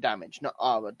magic damage, not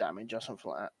aura damage or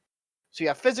something like that. So you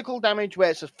have physical damage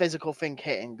where it's a physical thing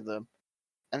hitting them,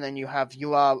 and then you have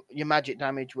your magic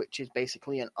damage, which is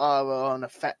basically an aura on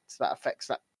effect that affects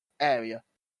that area.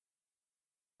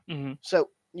 Mm-hmm. So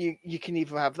you can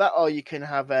either have that, or you can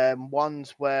have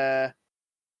ones where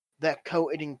they're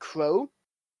coated in chrome.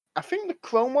 I think the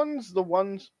chrome ones, the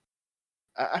ones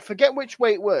I forget which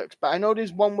way it works, but I know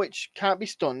there's one which can't be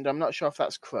stunned. I'm not sure if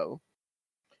that's chrome,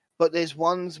 but there's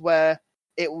ones where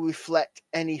it will reflect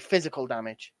any physical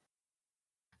damage.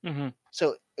 Mm-hmm.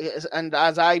 So, and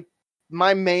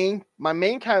my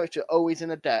main character always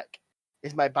in a deck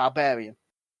is my barbarian,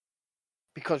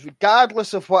 because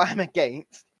regardless of what I'm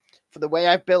against, for the way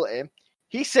I've built him,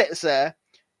 he sits there,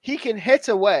 he can hit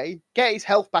away, get his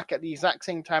health back at the exact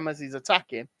same time as he's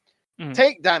attacking,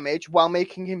 take damage while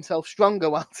making himself stronger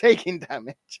while taking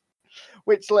damage,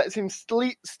 which lets him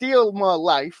steal more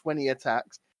life when he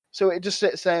attacks. So it just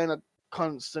sits there in a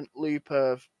constant loop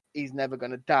of he's never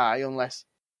going to die unless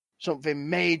something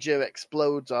major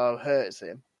explodes or hurts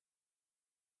him,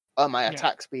 or my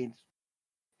attack speed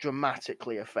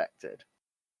dramatically affected.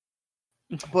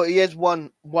 But he is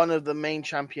one of the main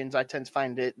champions I tend to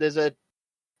find. There's a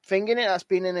thing in it that's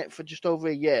been in it for just over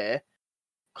a year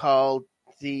called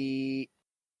I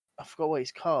forgot what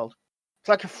it's called. It's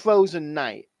like a frozen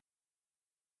knight.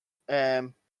 I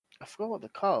forgot what they're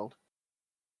called.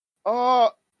 Oh,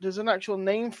 there's an actual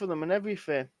name for them and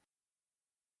everything.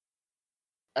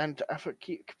 And I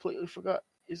completely forgot.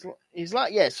 He's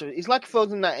like a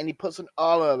frozen knight, and he puts an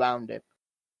aura around him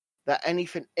that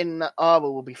anything in that aura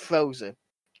will be frozen,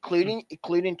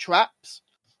 including traps,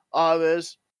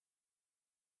 auras,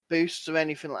 boosts, or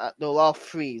anything like that. They'll all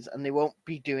freeze, and they won't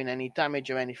be doing any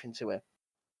damage or anything to it.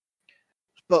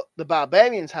 But the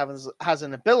barbarians has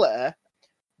an ability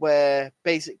where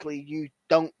basically you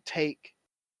don't take.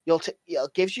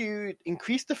 It gives you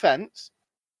increased defense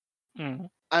and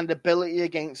ability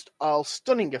against all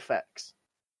stunning effects,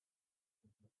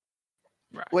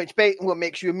 which what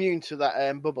makes you immune to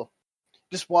that bubble.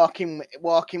 Just walking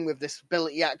with this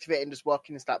ability activated, and just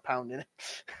walking and start pounding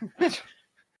it.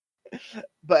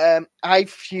 But I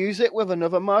fuse it with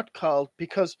another mod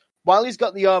because while he's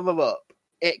got the aura up,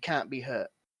 it can't be hurt.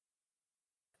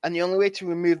 And the only way to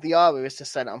remove the aura is to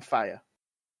set it on fire.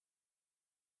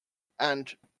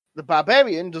 And the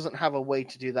barbarian doesn't have a way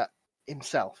to do that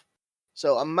himself.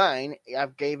 So on mine,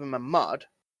 I've gave him a mod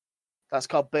that's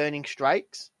called Burning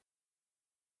Strikes,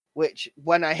 which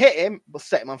when I hit him, will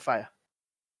set him on fire.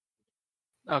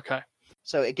 Okay.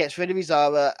 So it gets rid of his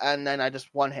aura, and then I just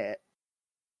one hit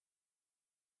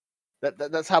it.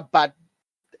 That's how bad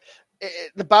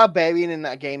the barbarian in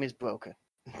that game is broken.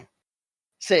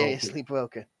 Seriously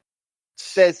broken.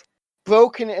 There's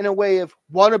broken in a way of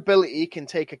one ability can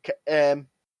take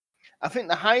I think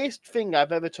the highest thing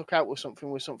I've ever took out was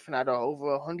something had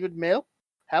over 100 mil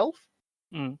health.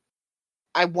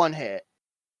 I one hit.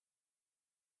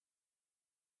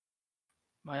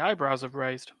 My eyebrows have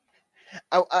raised.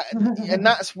 And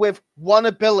that's with one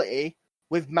ability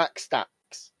with max stacks.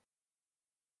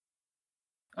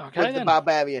 Okay, with the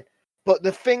barbarian. But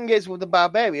the thing is with the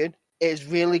barbarian, it's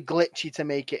really glitchy to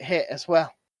make it hit as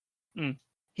well.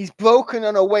 He's broken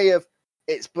on a way of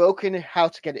it's broken how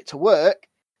to get it to work,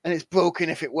 and it's broken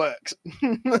if it works.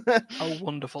 Oh,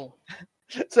 wonderful.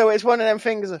 So it's one of them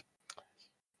things.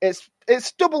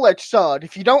 It's double-edged sword.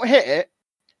 If you don't hit it,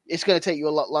 it's going to take you a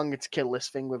lot longer to kill this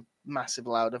thing with massive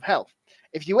load of health.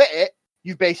 If you hit it,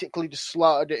 you've basically just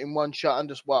slaughtered it in one shot and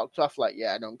just walked off like,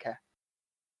 yeah, I don't care.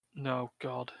 No,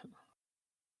 God.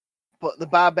 But the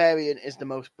barbarian is the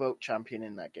most broke champion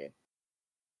in that game.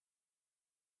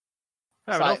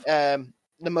 Fair enough.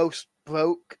 The most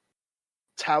broke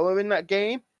tower in that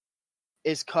game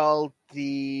is called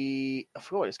I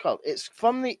forgot what it's called. It's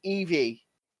from the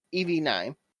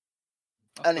EV9.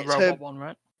 That's and the it's robot one,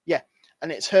 right? Yeah.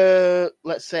 And it's her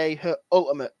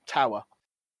ultimate tower,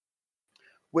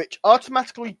 which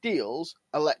automatically deals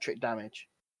electric damage.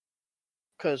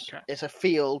 Because it's a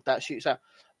field that shoots out.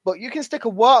 But you can stick a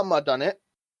water mod on it,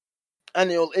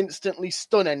 and it'll instantly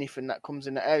stun anything that comes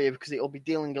in the area because it'll be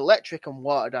dealing electric and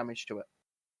water damage to it.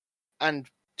 And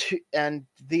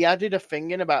they added a thing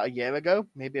in about a year ago,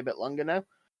 maybe a bit longer now,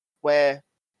 where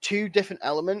two different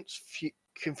elements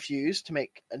confuse to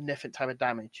make a different type of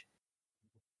damage.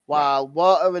 While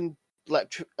water and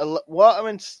electric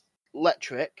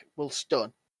will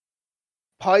stun.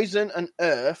 Poison and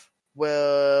earth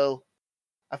will...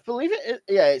 I believe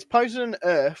it's poison and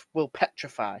earth will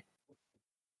petrify.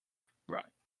 Right.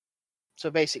 So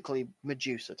basically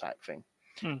Medusa type thing.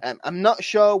 I'm not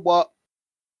sure what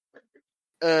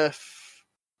earth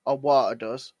or water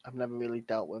does. I've never really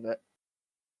dealt with it.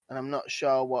 And I'm not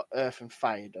sure what earth and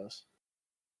fire does.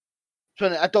 So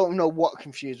I don't know what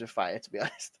confused with fire, to be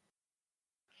honest.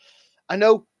 I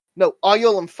know, no,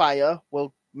 oil and fire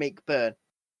will make burn.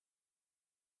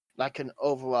 Like an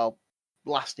overall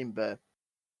lasting burn.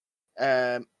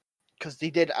 Because they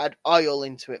did add oil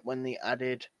into it when they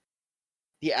added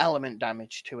the element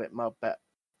damage to it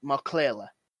more clearly.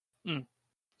 Mm.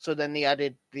 So then they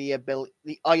added the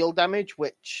oil damage,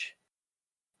 which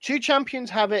 2 champions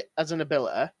have it as an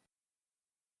ability.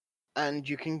 And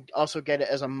you can also get it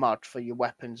as a mod for your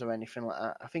weapons or anything like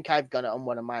that. I think I've got it on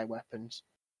one of my weapons.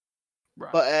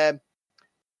 Right. But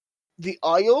the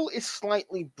oil is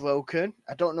slightly broken.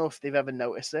 I don't know if they've ever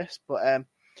noticed this, but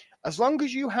as long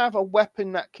as you have a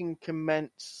weapon that can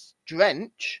commence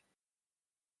drench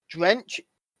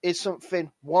is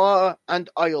something water and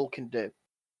oil can do.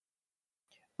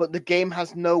 But the game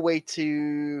has no way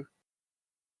to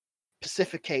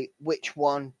specificate which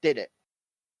one did it.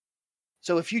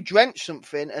 So if you drench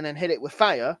something and then hit it with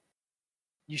fire,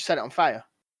 you set it on fire.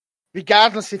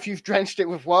 Regardless if you've drenched it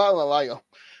with water or oil.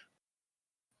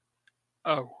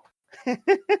 Oh.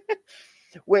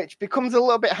 Which becomes a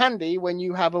little bit handy when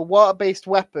you have a water-based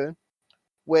weapon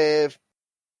with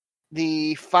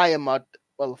the fire mod,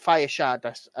 well, fire shard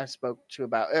I spoke to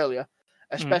about earlier,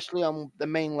 especially on the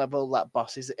main level that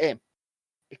boss is in.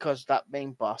 Because that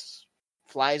main boss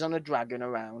flies on a dragon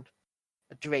around,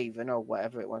 a draven or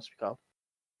whatever it wants to be called,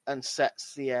 and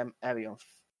sets the area on,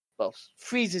 well,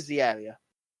 freezes the area.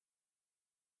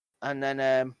 And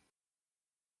then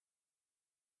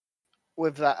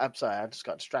with that, I'm sorry, I just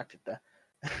got distracted there.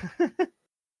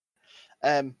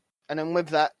 And then with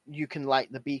that, you can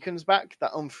light the beacons back.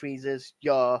 That unfreezes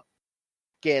your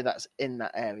gear that's in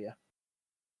that area.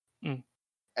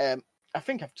 I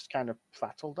think I've just kind of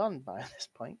prattled on by this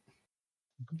point.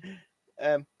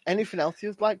 Anything else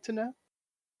you'd like to know?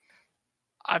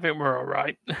 I think we're all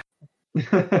right.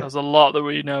 There's a lot that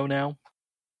we know now.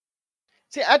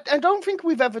 See, I don't think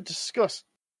we've ever discussed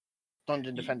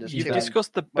Dungeon Defenders 2. You've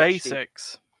discussed the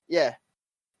basics. Yeah.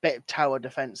 Bit of tower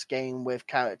defense game with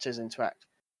characters interact.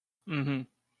 Mm-hmm.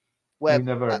 We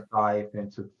never dive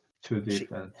into too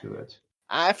deep into it.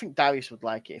 I think Darius would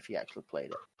like it if he actually played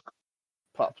it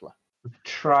properly. We've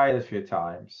tried a few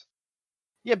times.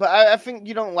 Yeah, but I think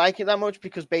you don't like it that much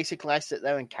because basically I sit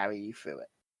there and carry you through it.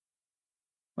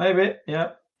 Maybe,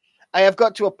 yeah. I have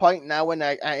got to a point now when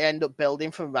I end up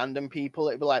building for random people.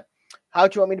 It'd be like, how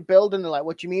do you want me to build? And they're like,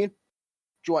 what do you mean?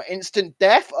 Do you want instant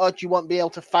death or do you want to be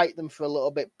able to fight them for a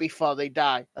little bit before they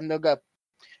die? And they'll go,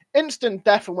 instant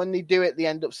death. And when they do it, they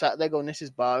end up sat there going, this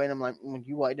is boring. I'm like,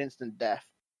 you wanted instant death.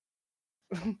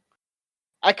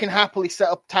 I can happily set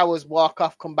up towers, walk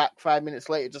off, come back 5 minutes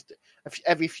later, just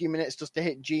every few minutes just to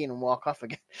hit G and walk off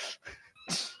again.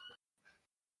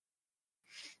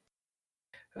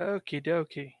 Okie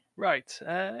dokie. Right.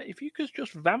 If you could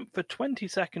just vamp for 20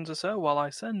 seconds or so while I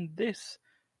send this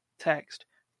text,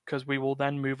 because we will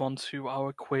then move on to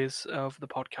our quiz of the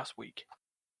podcast week.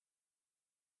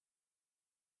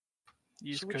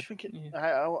 Off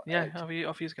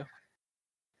you go.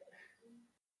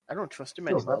 I don't trust him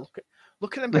anymore.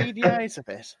 Look at the beady eyes of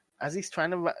it as he's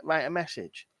trying to write a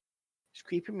message. It's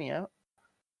creeping me out.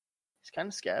 It's kind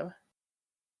of scary.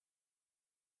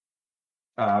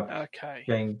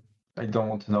 Okay. I don't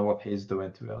want to know what he's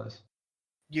doing, to be honest.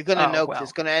 You're going to know because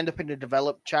it's going to end up in the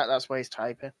developed chat. That's why he's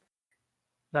typing.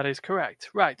 That is correct.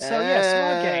 Right, so yes,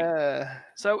 our game.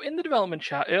 So in the development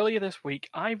chat earlier this week,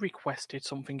 I requested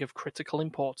something of critical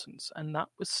importance, and that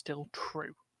was still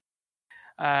true.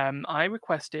 I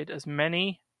requested as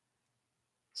many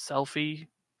selfie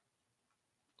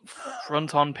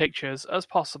front-on pictures as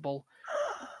possible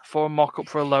for a mock-up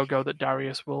for a logo that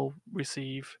Darius will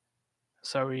receive,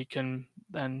 so he can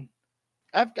then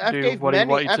do what he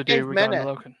wanted to do regarding the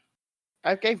logo.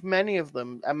 I gave many of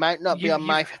them. I might not be on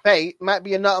my face, might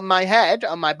be not on my head,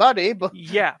 on my body, but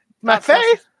yeah, my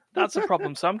face. That's a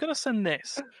problem. So I'm going to send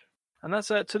this, and that's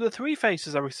to the 3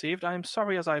 faces I received. I am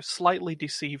sorry as I've slightly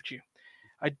deceived you.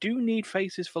 I do need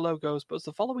faces for logos, but as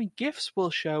the following GIFs will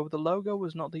show, the logo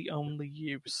was not the only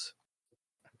use.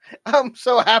 I'm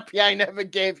so happy I never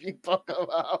gave you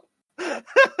Pokemon.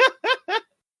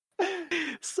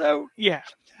 So, yeah.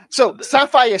 So,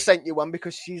 Sapphire sent you one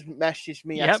because she's messaged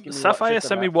me asking me Sapphire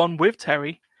sent me one with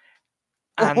Terry.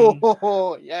 And,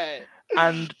 yeah.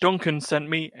 And Duncan sent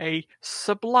me a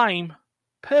sublime,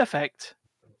 perfect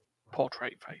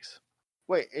portrait face.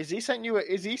 Wait, has he sent you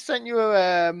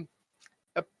a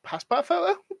passport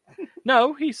photo?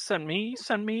 No, he sent me a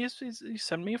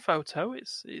photo.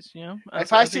 It's you know,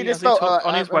 if I see this photo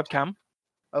on his webcam.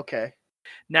 Okay.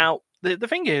 Now the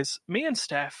thing is, me and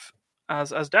Steph,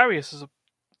 as Darius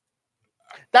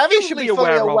Darius should be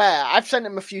fully aware. I've sent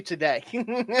him a few today.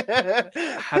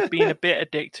 Have been a bit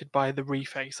addicted by the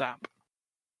Reface app.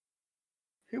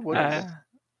 Who wouldn't?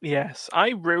 Yes, I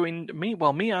ruined me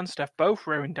and Steph both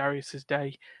ruined Darius's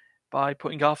day by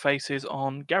putting our faces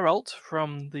on Geralt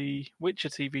from the Witcher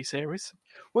TV series.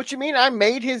 What do you mean? I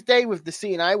made his day with the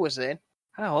scene I was in.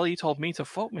 Oh, well, he told me to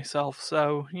fuck myself,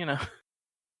 so, you know.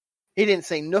 He didn't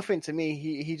say nothing to me.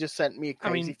 He just sent me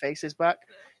crazy faces back.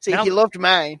 See, he loved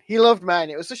mine.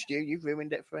 It was just you. You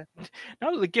ruined it for him.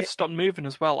 Now that the gift stopped moving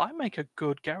as well, I make a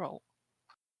good Geralt.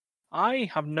 I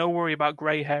have no worry about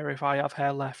grey hair if I have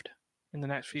hair left in the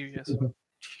next few years.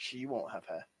 She won't have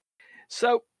hair.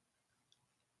 So,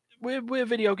 we're a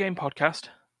video game podcast.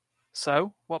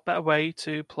 So, what better way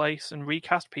to place and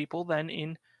recast people than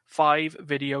in 5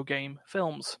 video game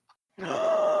films?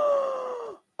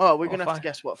 Oh, we're going to have to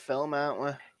guess what film, aren't we?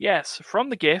 Yes, from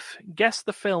the GIF, guess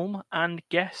the film and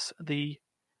guess the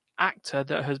actor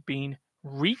that has been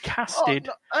recasted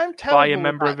by a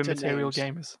member of Immaterial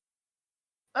Gamers.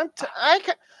 I'm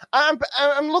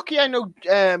lucky I know...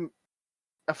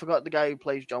 I forgot the guy who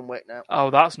plays John Wick now. Oh,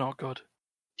 that's not good.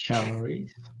 Keanu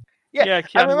Reeves. Yeah,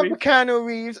 I remember Keanu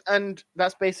Reeves, and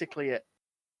that's basically it.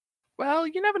 Well,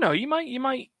 you never know. You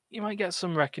might get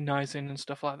some recognizing and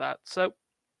stuff like that. So,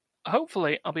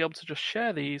 hopefully, I'll be able to just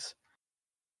share these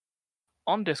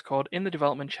on Discord in the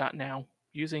development chat now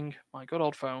using my good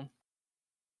old phone.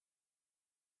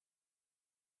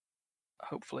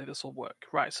 Hopefully, this will work.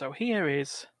 Right. So here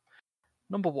is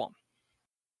number 1.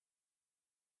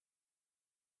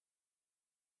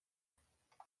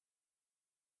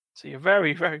 See, a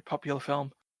very, very popular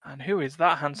film. And who is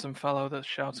that handsome fellow that's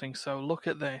shouting, so look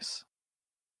at this?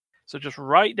 So just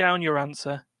write down your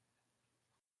answer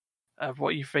of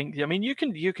what you think. I mean, you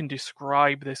can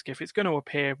describe this GIF. It's going to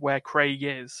appear where Craig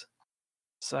is.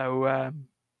 So, yeah.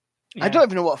 I don't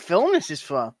even know what film this is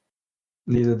for.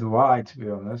 Neither do I, to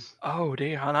be honest. Oh,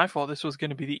 dear. And I thought this was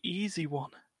going to be the easy one.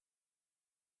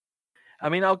 I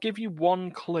mean, I'll give you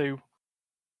one clue.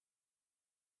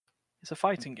 It's a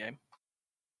fighting game.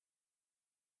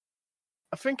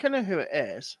 I think I know who it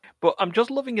is. But I'm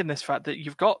just loving in this fact that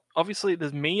you've got, obviously,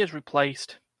 there's me has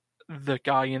replaced the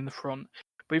guy in the front.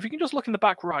 But if you can just look in the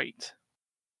back right,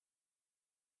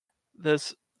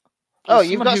 there's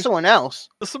you've got someone else.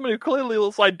 There's someone who clearly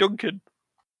looks like Duncan.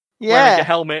 Yeah. Wearing a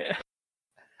helmet.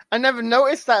 I never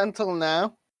noticed that until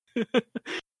now.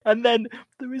 And then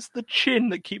there is the chin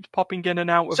that keeps popping in and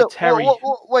out of a Terry.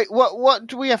 Wait, what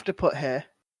do we have to put here?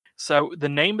 So the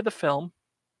name of the film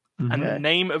Mm-hmm. and the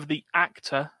name of the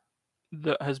actor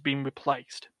that has been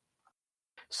replaced.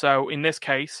 So in this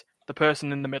case, the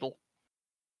person in the middle.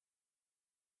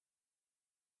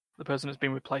 The person that's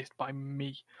been replaced by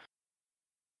me.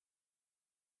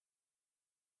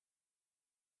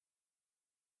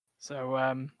 So,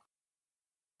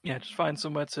 yeah, just find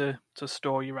somewhere to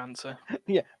store your answer.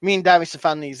 Yeah, me and Darius are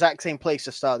found the exact same place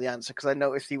to start the answer because I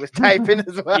noticed he was typing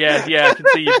as well. Yeah, I can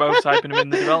see you both typing them in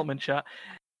the development chat.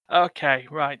 Okay,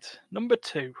 right. Number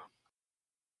 2.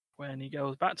 When he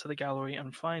goes back to the gallery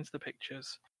and finds the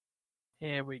pictures.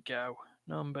 Here we go.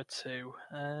 Number 2.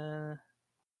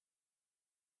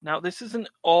 Now, this isn't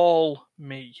all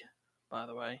me, by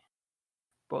the way.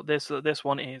 But this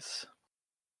one is.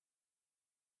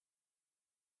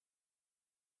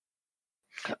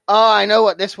 Oh, I know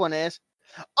what this one is.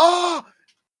 Oh!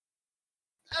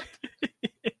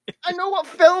 I know what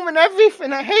film and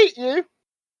everything. I hate you.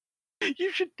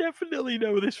 You should definitely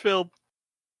know this film.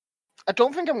 I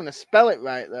don't think I'm going to spell it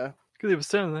right, though. Because it was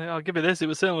certainly, I'll give you this, it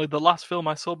was certainly the last film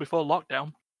I saw before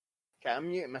lockdown. Okay, I'm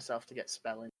muting myself to get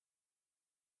spelling.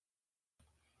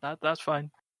 That's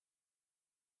fine.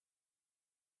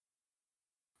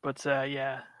 But,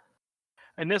 yeah.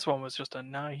 And this one was just a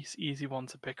nice, easy one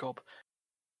to pick up.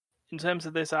 In terms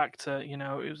of this actor, you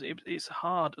know, it's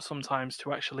hard sometimes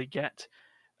to actually get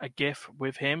a GIF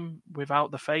with him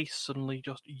without the face suddenly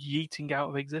just yeeting out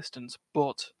of existence.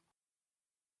 But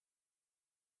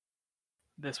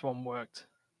this one worked.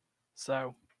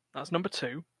 So that's number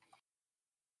 2.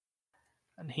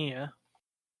 And here,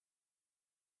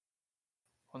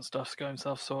 once Stuff's got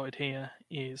himself sorted here,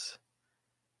 is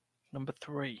number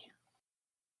 3.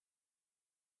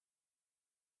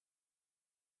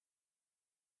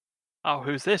 Oh,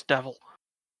 who's this devil?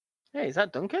 Hey, is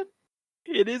that Duncan?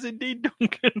 It is indeed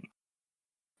Duncan.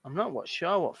 I'm not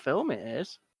sure what film it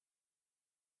is.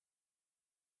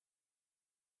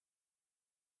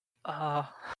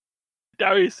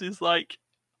 Darius is like,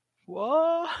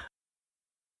 what?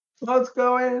 What's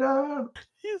going on?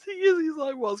 He's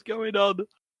like, what's going on?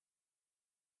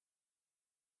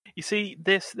 You see,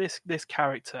 this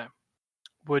character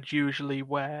would usually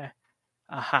wear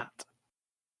a hat.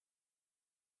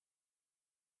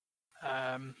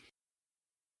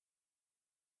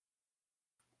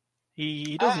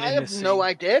 He doesn't I in have this scene. no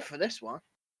idea for this one.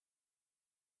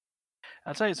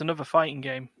 I'd say it's another fighting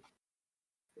game.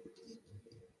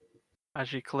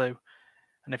 As your clue.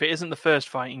 And if it isn't the first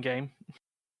fighting game,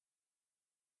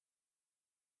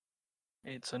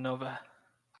 it's another.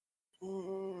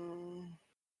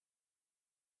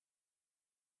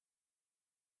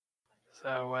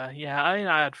 So, yeah,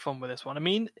 I had fun with this one. I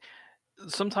mean,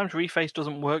 sometimes reface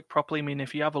doesn't work properly. I mean,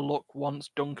 if you have a look once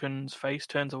Duncan's face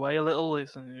turns away a little,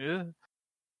 it's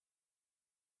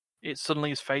suddenly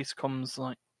his face comes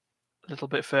like a little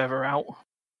bit further out.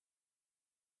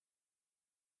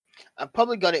 I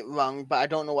probably got it wrong, but I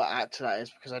don't know what actor that is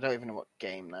because I don't even know what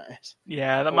game that is.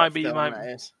 Yeah, that might be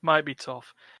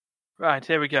tough. Right,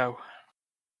 here we go.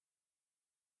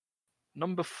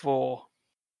 Number 4.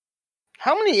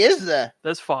 How many is there?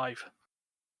 There's 5.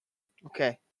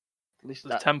 Okay. At least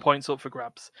There's 10 points up for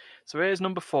grabs. So here's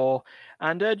number 4.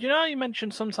 And do you know how you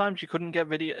mentioned sometimes you couldn't get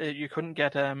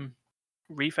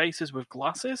refaces with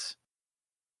glasses?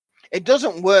 It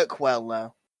doesn't work well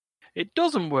though. It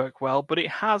doesn't work well, but it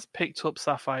has picked up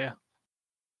Sapphire.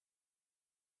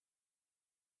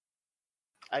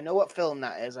 I know what film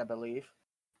that is, I believe.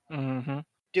 Mm-hmm.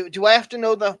 Do I have to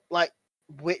know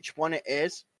which one it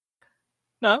is?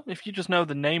 No, if you just know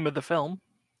the name of the film.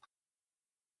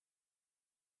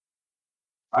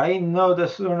 I know the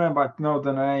surname, but know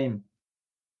the name.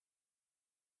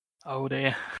 Oh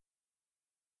dear.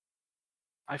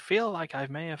 I feel like I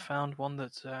may have found one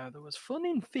that was fun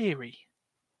in theory.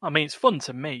 I mean, it's fun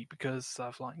to me because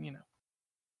I've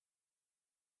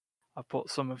I've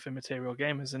put some of Immaterial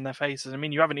gamers in their faces. I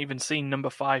mean, you haven't even seen number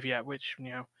 5 yet, which,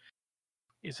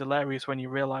 is hilarious when you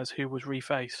realise who was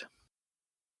refaced.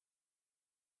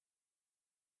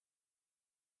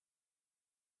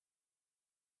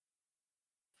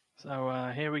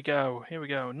 So here we go.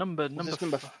 Number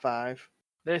 5.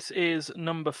 This is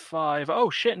number 5.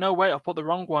 Oh shit! No, wait, I put the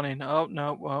wrong one in. Oh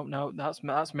no,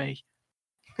 that's me.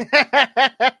 By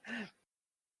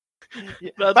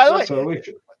the way,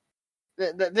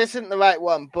 this isn't the right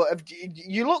one, but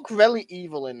you look really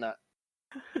evil in that.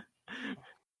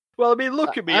 Well, I mean,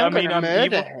 look at me. I'm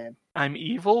evil. Him. I'm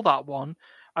evil, that one.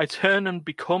 I turn and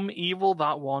become evil,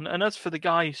 that one. And as for the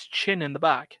guy's chin in the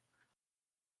back,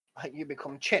 like you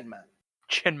become Chin Man.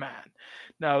 Chin Man.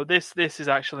 No, this is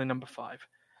actually number 5.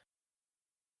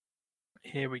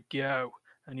 Here we go.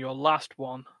 And your last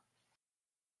one.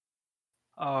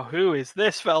 Oh, who is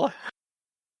this fella?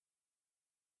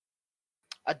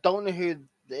 I don't know who.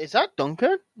 Is that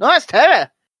Duncan? No, that's Terry.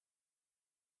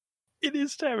 It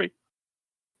is Terry.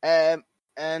 And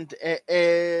it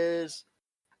is.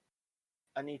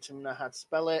 I need to know how to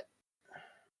spell it.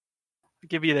 I'll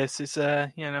give you this. It's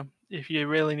if you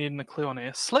really need a clue on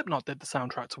it, Slipknot did the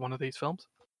soundtrack to one of these films.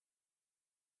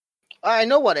 I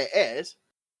know what it is.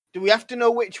 Do we have to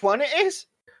know which one it is?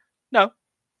 No.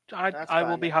 I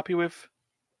will be happy with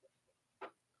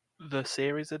the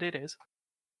series that it is.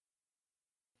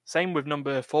 Same with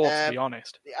number 4, to be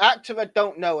honest. The actor I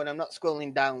don't know, and I'm not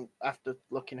scrolling down after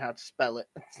looking how to spell it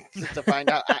to find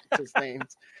out actors'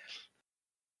 names.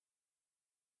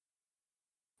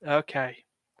 Okay.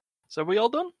 So we all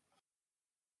done?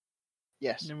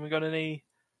 Yes. And we got any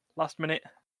last minute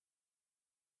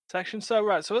section? So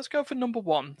let's go for number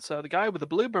 1. So the guy with the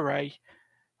blue beret,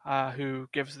 who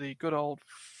gives the good old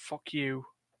fuck you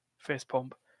fist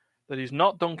pump, that is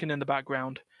not Duncan in the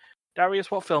background.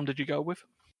 Darius, what film did you go with?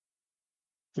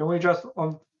 Can we just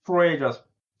on 3 just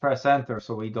press enter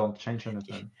so we don't change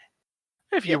anything?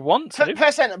 If you want to.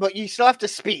 Press enter, but you still have to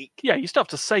speak. Yeah, you still have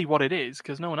to say what it is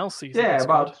because no one else sees it. Yeah,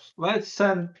 but let's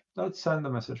send the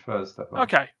message first.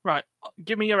 Okay, right.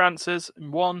 Give me your answers.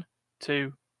 1,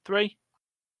 2, 3.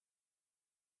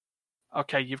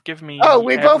 Okay, you've given me. Oh,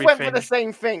 we both went for the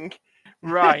same thing.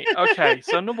 Right. Okay.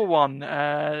 So number 1.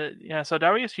 So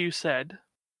Darius, you said.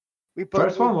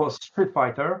 First one was Street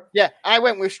Fighter. Yeah, I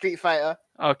went with Street Fighter.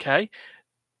 Okay.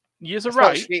 You're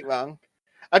right. Street wrong.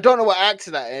 I don't know what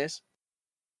actor that is.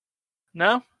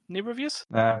 No? Neither of you?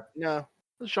 No.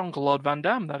 Jean-Claude Van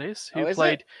Damme, that is. Who is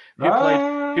played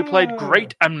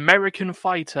great American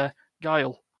fighter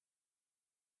Guile.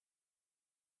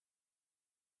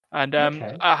 And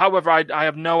however, I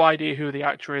have no idea who the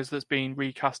actor is that's being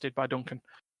recasted by Duncan.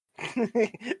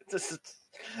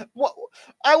 What?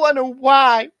 I wonder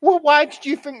why. Well, why did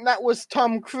you think that was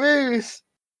Tom Cruise?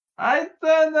 I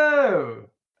don't know.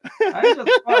 I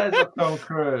just thought it was Tom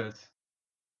Cruise.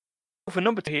 For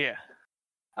number 2 here.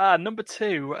 Number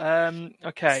 2.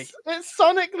 Okay. It's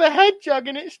Sonic the Hedgehog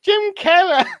and it's Jim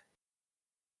Carrey.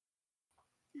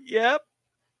 Yep.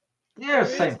 Yeah,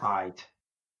 same height.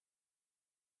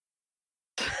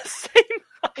 Same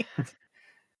height.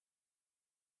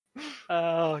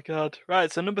 Oh god.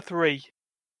 Right, so number 3.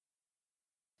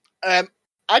 I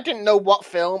didn't know what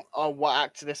film or what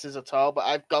actor this is at all, but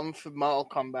I've gone for Mortal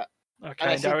Kombat. Okay,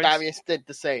 and I see Darius did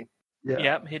the same. Yeah.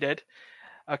 Yep, he did.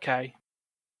 Okay.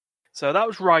 So that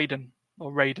was Raiden,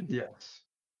 or Raiden. Yes.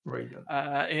 Raiden.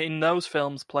 In those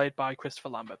films played by Christopher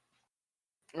Lambert.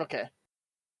 Okay.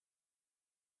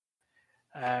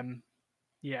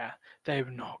 Yeah, they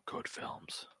were not good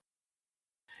films.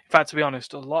 In fact, to be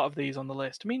honest, a lot of these on the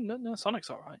list, I mean, no, Sonic's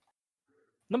alright.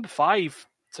 Number 5,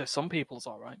 to some people's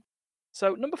alright.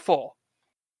 So, number 4.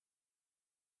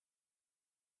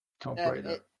 Tomb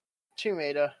Raider. Tomb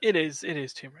Raider. It is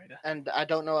Tomb Raider. And I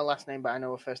don't know her last name, but I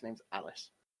know her first name's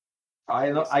Alice.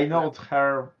 I know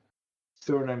her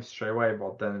surname straight away,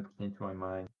 but then it came to my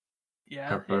mind. Yeah,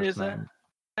 her first name.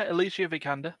 Alicia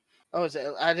Vikander. Oh, is it?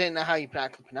 I didn't know how you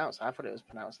could pronounce it. I thought it was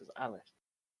pronounced as Alice.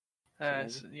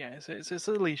 It's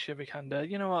Alicia Vikander.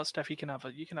 You know what, Steph? You can have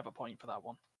a point for that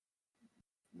one.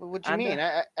 Well, what do you mean?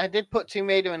 I did put Tomb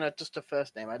Raider in just a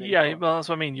first name. Well, that's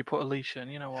what I mean. You put Alicia,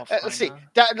 and you know what? Let's see.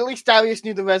 At least Darius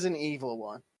knew the Resident Evil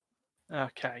one.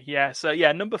 Okay, yeah. So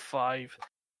number 5.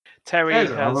 Terry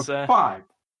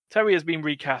has been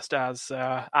recast as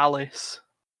Alice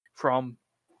from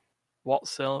what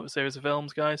series of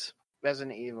films, guys?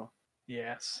 Resident Evil.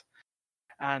 Yes.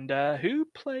 And who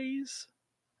plays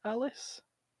Alice?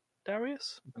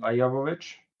 Darius?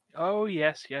 Jovovich? Oh,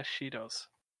 yes, she does.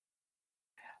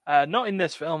 Not in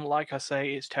this film, like I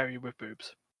say, it's Terry with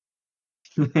boobs.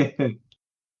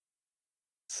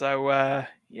 So,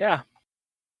 yeah.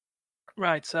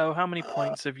 Right, so how many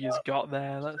points have you got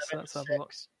there? Let's have a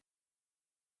look.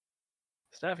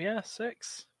 Steph,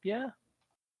 6. Yeah.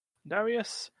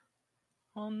 Darius,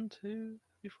 1, 2,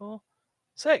 3, 4,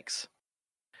 6.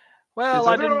 Well,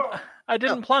 I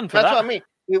didn't plan for that. That's what I mean.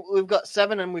 We've got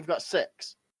 7 and we've got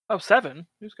 6. Oh, 7?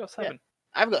 Who's got 7? Yeah.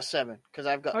 I've got 7 because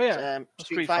I've got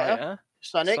Street Fighter,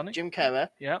 Sonic, Jim Carrey,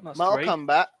 that's Mortal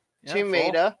Kombat, Tomb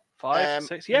Raider, 5,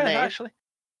 6. Yeah, actually.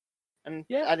 And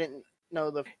I didn't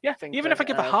know the. Yeah, even if I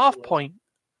give a half point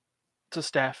to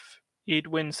Steph, he'd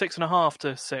win 6.5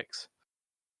 to 6.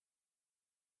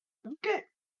 Okay.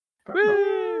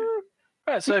 Woo!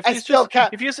 Right, so if I you still just,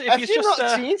 can't. if you Have you just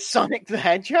not seen Sonic the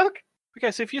Hedgehog?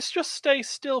 Okay, so if you just stay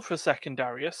still for a second,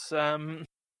 Darius, You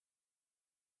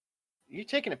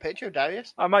taking a picture of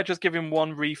Darius? I might just give him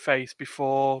one reface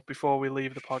before we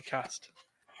leave the podcast.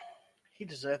 He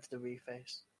deserves the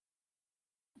reface.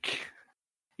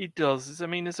 He does. I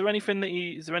mean, is there anything that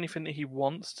he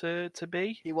wants to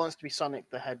be? He wants to be Sonic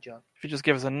the Hedgehog. If you just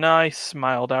give us a nice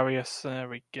smile, Darius. There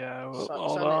we go.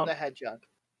 Sonic the Hedgehog.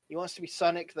 He wants to be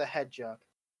Sonic the Hedgehog.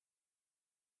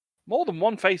 More than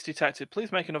one face detected.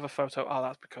 Please make another photo. Oh,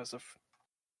 that's because of.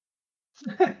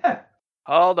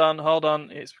 Hold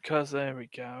on. It's because there we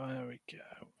go.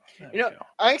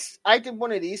 I did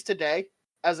one of these today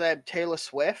as a Taylor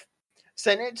Swift.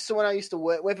 Sent it to someone I used to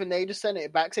work with, and they just sent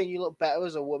it back saying you look better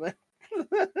as a woman.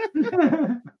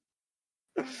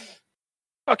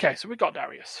 Okay, so we got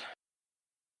Darius.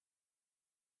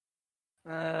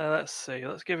 Let's see.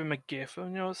 Let's give him a GIF.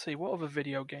 Let's see. What other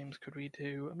video games could we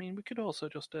do? I mean, we could also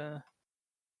just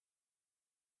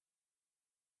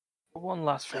one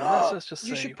last thing. Let's just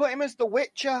You see. should put him as the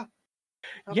Witcher.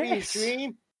 That'd be his Yes.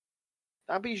 dream.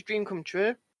 That'd be his dream come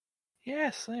true.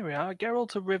 Yes, there we are.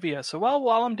 Geralt of Rivia. So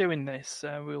while I'm doing this,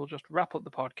 we'll just wrap up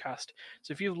the podcast.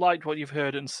 So if you've liked what you've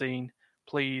heard and seen,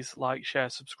 please like, share,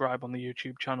 subscribe on the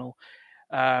YouTube channel.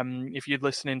 If you're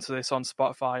listening to this on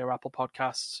Spotify or Apple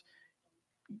Podcasts,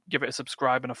 give it a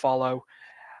subscribe and a follow.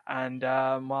 And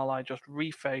while I just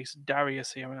reface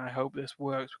Darius here, and I hope this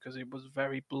works because it was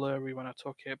very blurry when I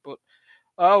took it, but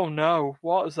oh no,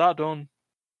 what has that done?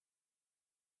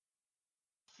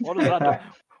 What has that done?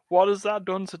 What has that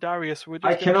done to Darius?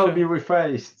 I cannot be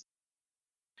refaced.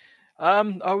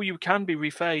 You can be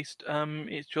refaced.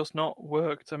 It's just not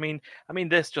worked. I mean,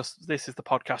 this is the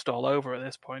podcast all over at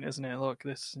this point, isn't it? Look,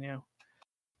 this,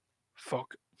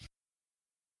 fuck.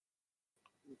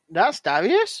 That's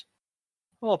Darius?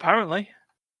 Well, apparently.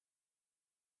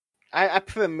 I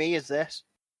prefer me as this.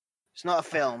 It's not a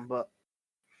film, but.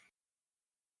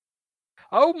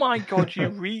 Oh my god,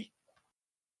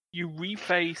 you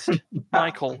refaced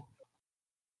Michael.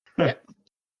 Yep.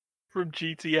 From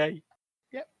GTA.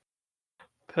 Yep.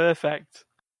 Perfect.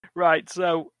 Right,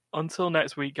 so until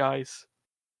next week, guys.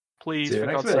 Please, for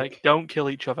God's sake, don't kill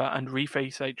each other and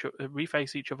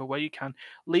reface each other where you can,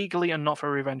 legally and not for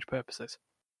revenge purposes.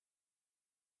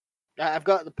 I've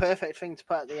got the perfect thing to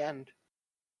put at the end.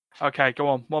 Okay, go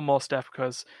on. One more, Steph,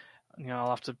 because I'll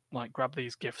have to grab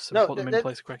these gifts and put them in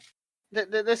place quick.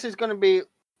 This is going to be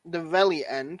the very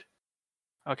end.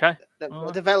 Okay.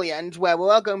 The very end where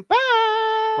we're all going,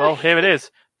 bye! Well, here it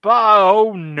is. Bye!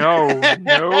 Oh, no.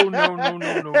 No.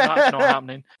 That's not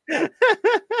happening.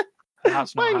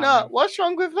 That's not Why happening. not? What's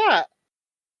wrong with that?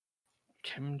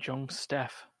 Kim Jong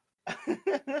Steph.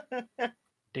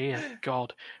 Dear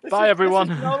God. Bye, everyone.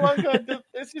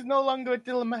 This is no longer a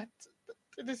dilemma.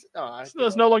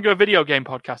 There's no longer a video game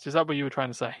podcast. Is that what you were trying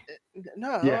to say?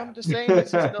 No, yeah. I'm just saying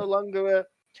this is no longer a...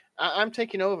 I'm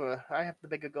taking over. I have the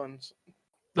bigger guns.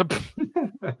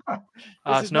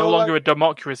 It's no longer a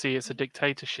democracy, it's a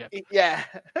dictatorship. Yeah.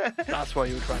 That's what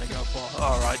you were trying to go for.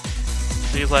 All right.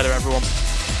 See you later, everyone.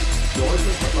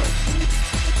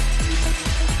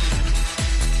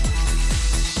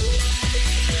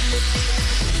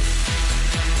 Bye-bye.